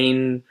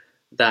campaign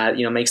that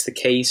makes the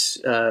case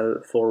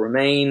for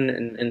Remain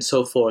and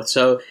so forth.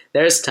 So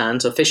their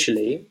stance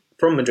officially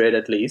from Madrid,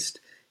 at least,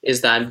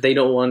 is that they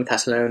don't want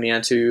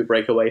Catalonia to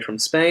break away from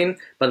Spain,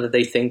 but that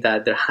they think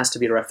that there has to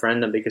be a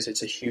referendum because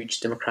it's a huge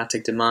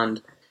democratic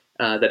demand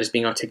that is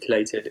being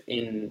articulated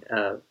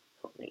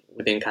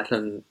within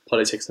Catalan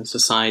politics and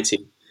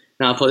society.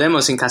 Now,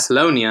 Podemos in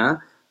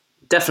Catalonia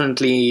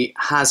definitely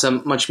has a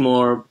much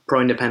more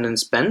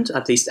pro-independence bent,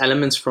 at least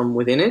elements from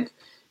within it,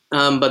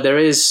 but there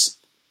is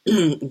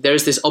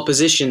this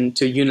opposition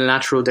to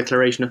unilateral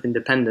declaration of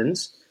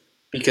independence,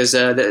 because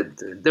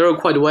they're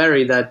quite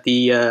wary that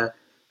the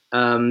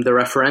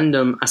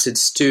referendum, as it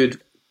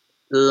stood,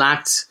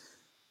 lacked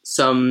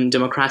some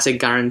democratic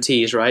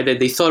guarantees. Right?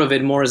 They thought of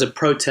it more as a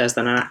protest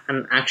than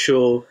an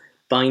actual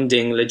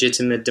binding,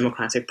 legitimate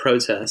democratic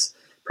process.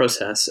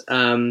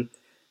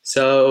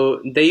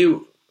 So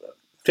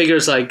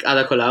figures like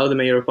Ada Colau, the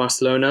mayor of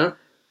Barcelona,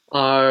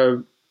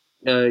 are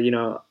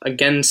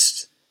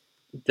against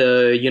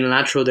the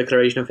unilateral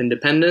declaration of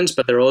independence,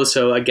 but they're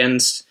also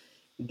against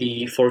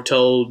the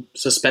foretold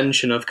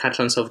suspension of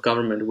Catalan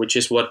self-government, which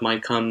is what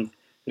might come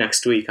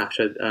next week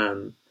after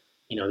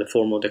the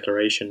formal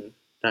declaration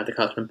that the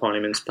Catalan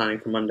Parliament is planning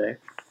for Monday.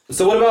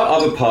 So what about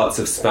other parts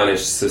of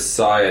Spanish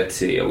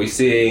society? Are we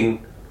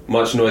seeing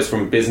much noise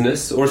from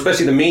business, or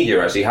especially the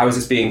media, actually? How is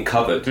this being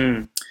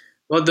covered?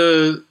 Well,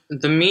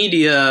 the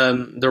media,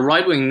 the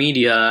right-wing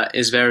media,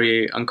 is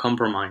very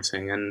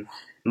uncompromising, and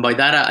by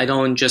that I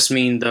don't just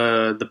mean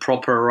the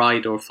proper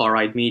right or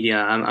far-right media.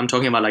 I'm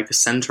talking about like the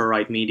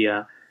center-right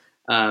media,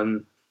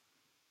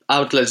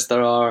 outlets that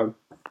are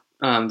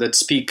that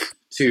speak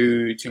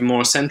to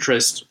more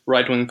centrist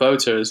right-wing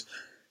voters.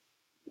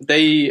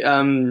 They're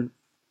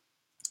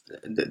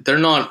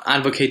not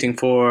advocating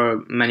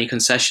for many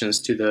concessions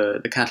to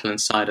the Catalan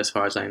side, as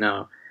far as I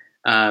know.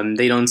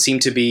 They don't seem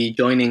to be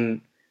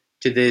joining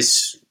to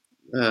this,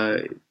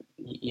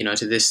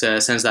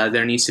 sense that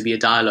there needs to be a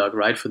dialogue.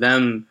 Right? For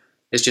them,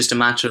 it's just a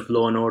matter of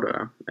law and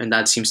order, and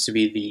that seems to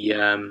be the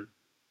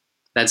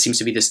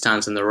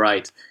stance on the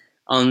right.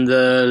 On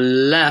the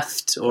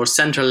left or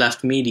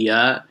center-left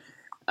media,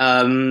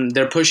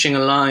 they're pushing a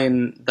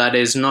line that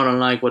is not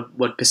unlike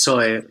what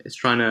PSOE is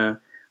trying to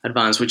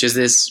advance, which is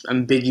this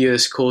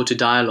ambiguous call to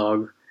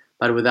dialogue,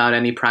 but without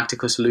any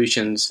practical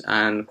solutions,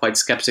 and quite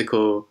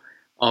skeptical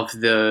of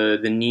the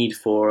need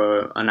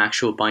for an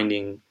actual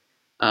binding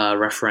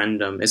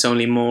referendum. It's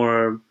only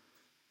more,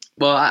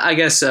 well, I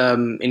guess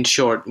in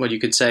short, what you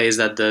could say is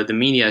that the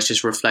media is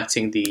just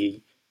reflecting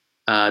the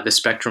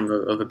spectrum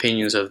of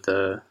opinions that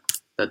the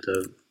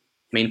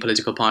main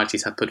political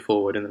parties have put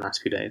forward in the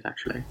last few days,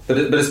 actually.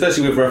 But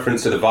especially with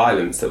reference to the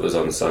violence that was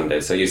on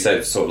Sunday. So you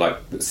said sort of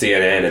like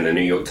CNN and the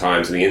New York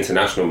Times and the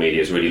international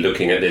media is really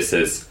looking at this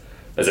as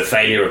a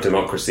failure of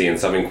democracy and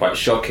something quite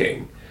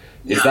shocking.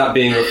 Is that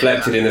being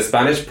reflected in the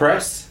Spanish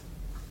press?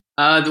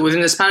 Within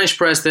the Spanish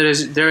press,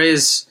 there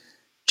is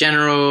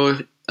general,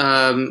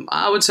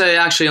 I would say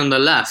actually on the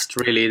left,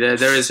 really,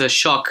 there is a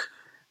shock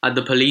at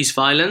the police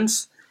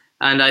violence.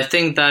 And I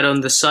think that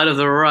on the side of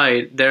the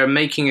right, they're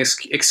making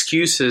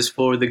excuses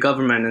for the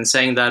government and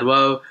saying that,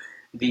 well,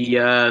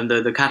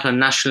 the Catalan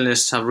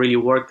nationalists have really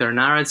worked their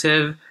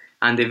narrative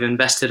and they've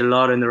invested a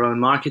lot in their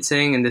own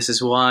marketing, and this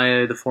is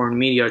why the foreign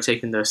media are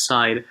taking their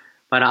side.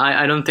 But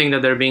I don't think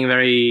that they're being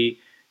very...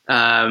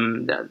 I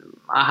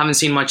haven't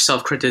seen much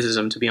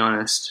self-criticism, to be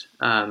honest.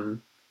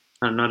 Not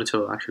at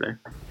all, actually.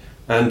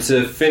 And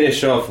to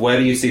finish off, where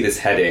do you see this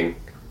heading?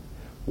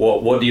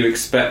 What do you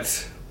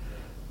expect...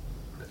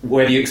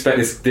 Where do you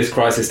expect this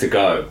crisis to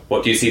go?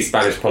 What do you see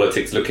Spanish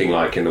politics looking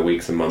like in the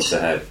weeks and months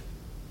ahead?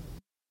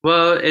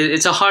 Well,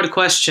 it's a hard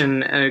question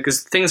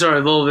because things are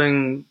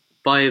evolving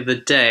by the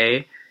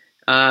day.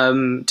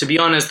 To be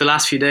honest, the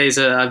last few days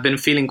I've been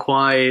feeling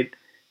quite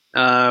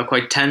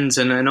tense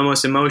and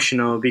almost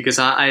emotional because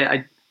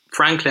I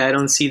frankly I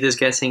don't see this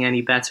getting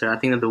any better. I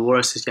think that the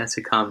worst is yet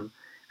to come.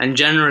 And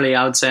generally,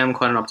 I would say I'm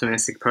quite an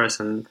optimistic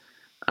person.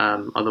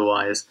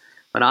 Otherwise,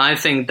 but I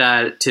think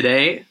that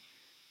today,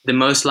 the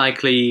most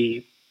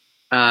likely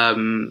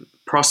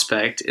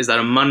prospect is that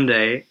on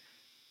Monday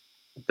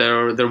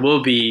there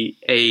will be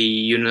a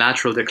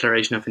unilateral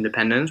declaration of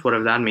independence,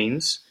 whatever that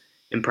means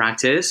in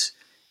practice,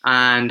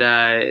 and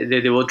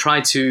they will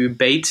try to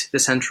bait the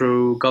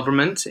central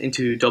government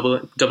into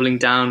doubling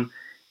down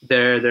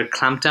their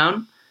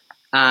clampdown,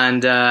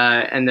 and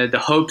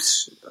the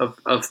hopes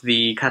of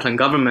the Catalan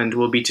government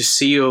will be to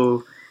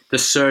seal the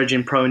surge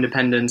in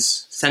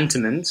pro-independence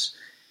sentiments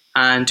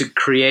and to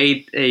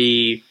create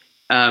a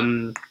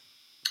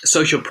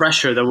social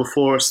pressure that will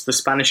force the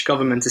Spanish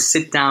government to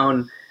sit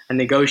down and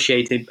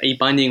negotiate a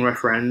binding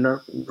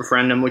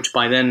referendum, which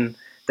by then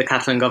the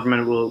Catalan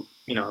government will,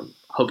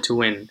 hope to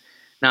win.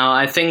 Now,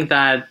 I think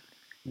that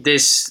the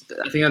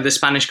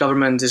Spanish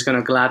government is going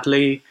to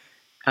gladly,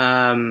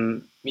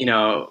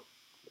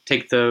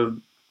 take the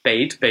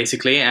bait,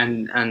 basically,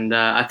 and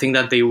I think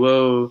that they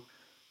will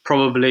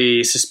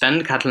probably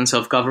suspend Catalan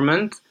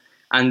self-government.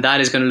 And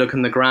that is going to look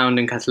on the ground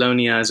in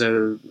Catalonia as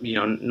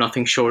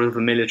nothing short of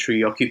a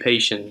military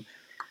occupation.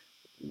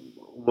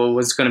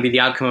 What's going to be the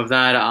outcome of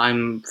that?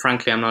 I'm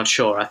not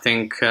sure. I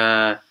think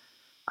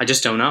I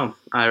just don't know.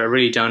 I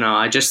really don't know.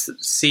 I just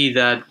see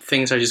that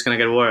things are just going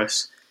to get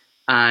worse.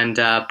 And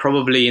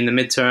probably in the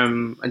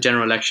midterm, a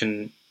general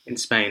election in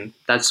Spain.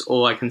 That's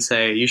all I can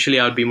say. Usually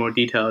I would be more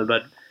detailed,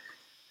 but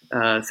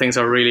things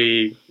are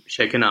really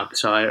shaken up,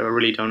 so I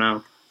really don't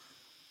know.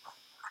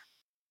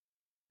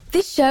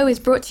 This show is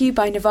brought to you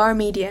by Navarra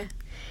Media.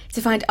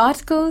 To find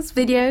articles,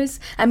 videos,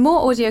 and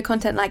more audio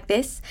content like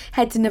this,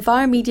 head to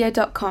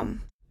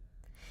navarramedia.com.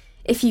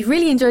 If you've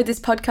really enjoyed this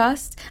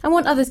podcast and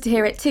want others to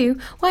hear it too,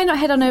 why not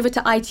head on over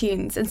to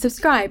iTunes and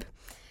subscribe?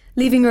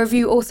 Leaving a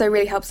review also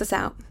really helps us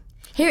out.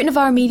 Here at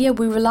Navarra Media,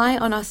 we rely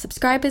on our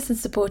subscribers and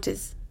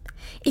supporters.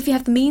 If you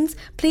have the means,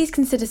 please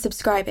consider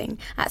subscribing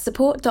at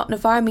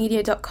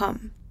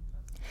support.navarramedia.com.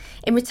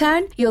 In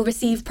return, you'll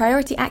receive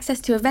priority access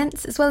to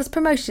events as well as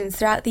promotions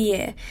throughout the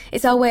year.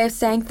 It's our way of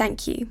saying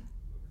thank you.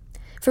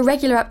 For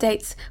regular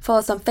updates, follow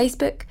us on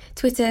Facebook,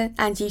 Twitter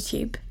and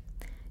YouTube.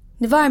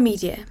 Navarra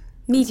Media.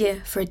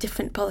 Media for a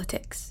different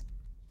politics.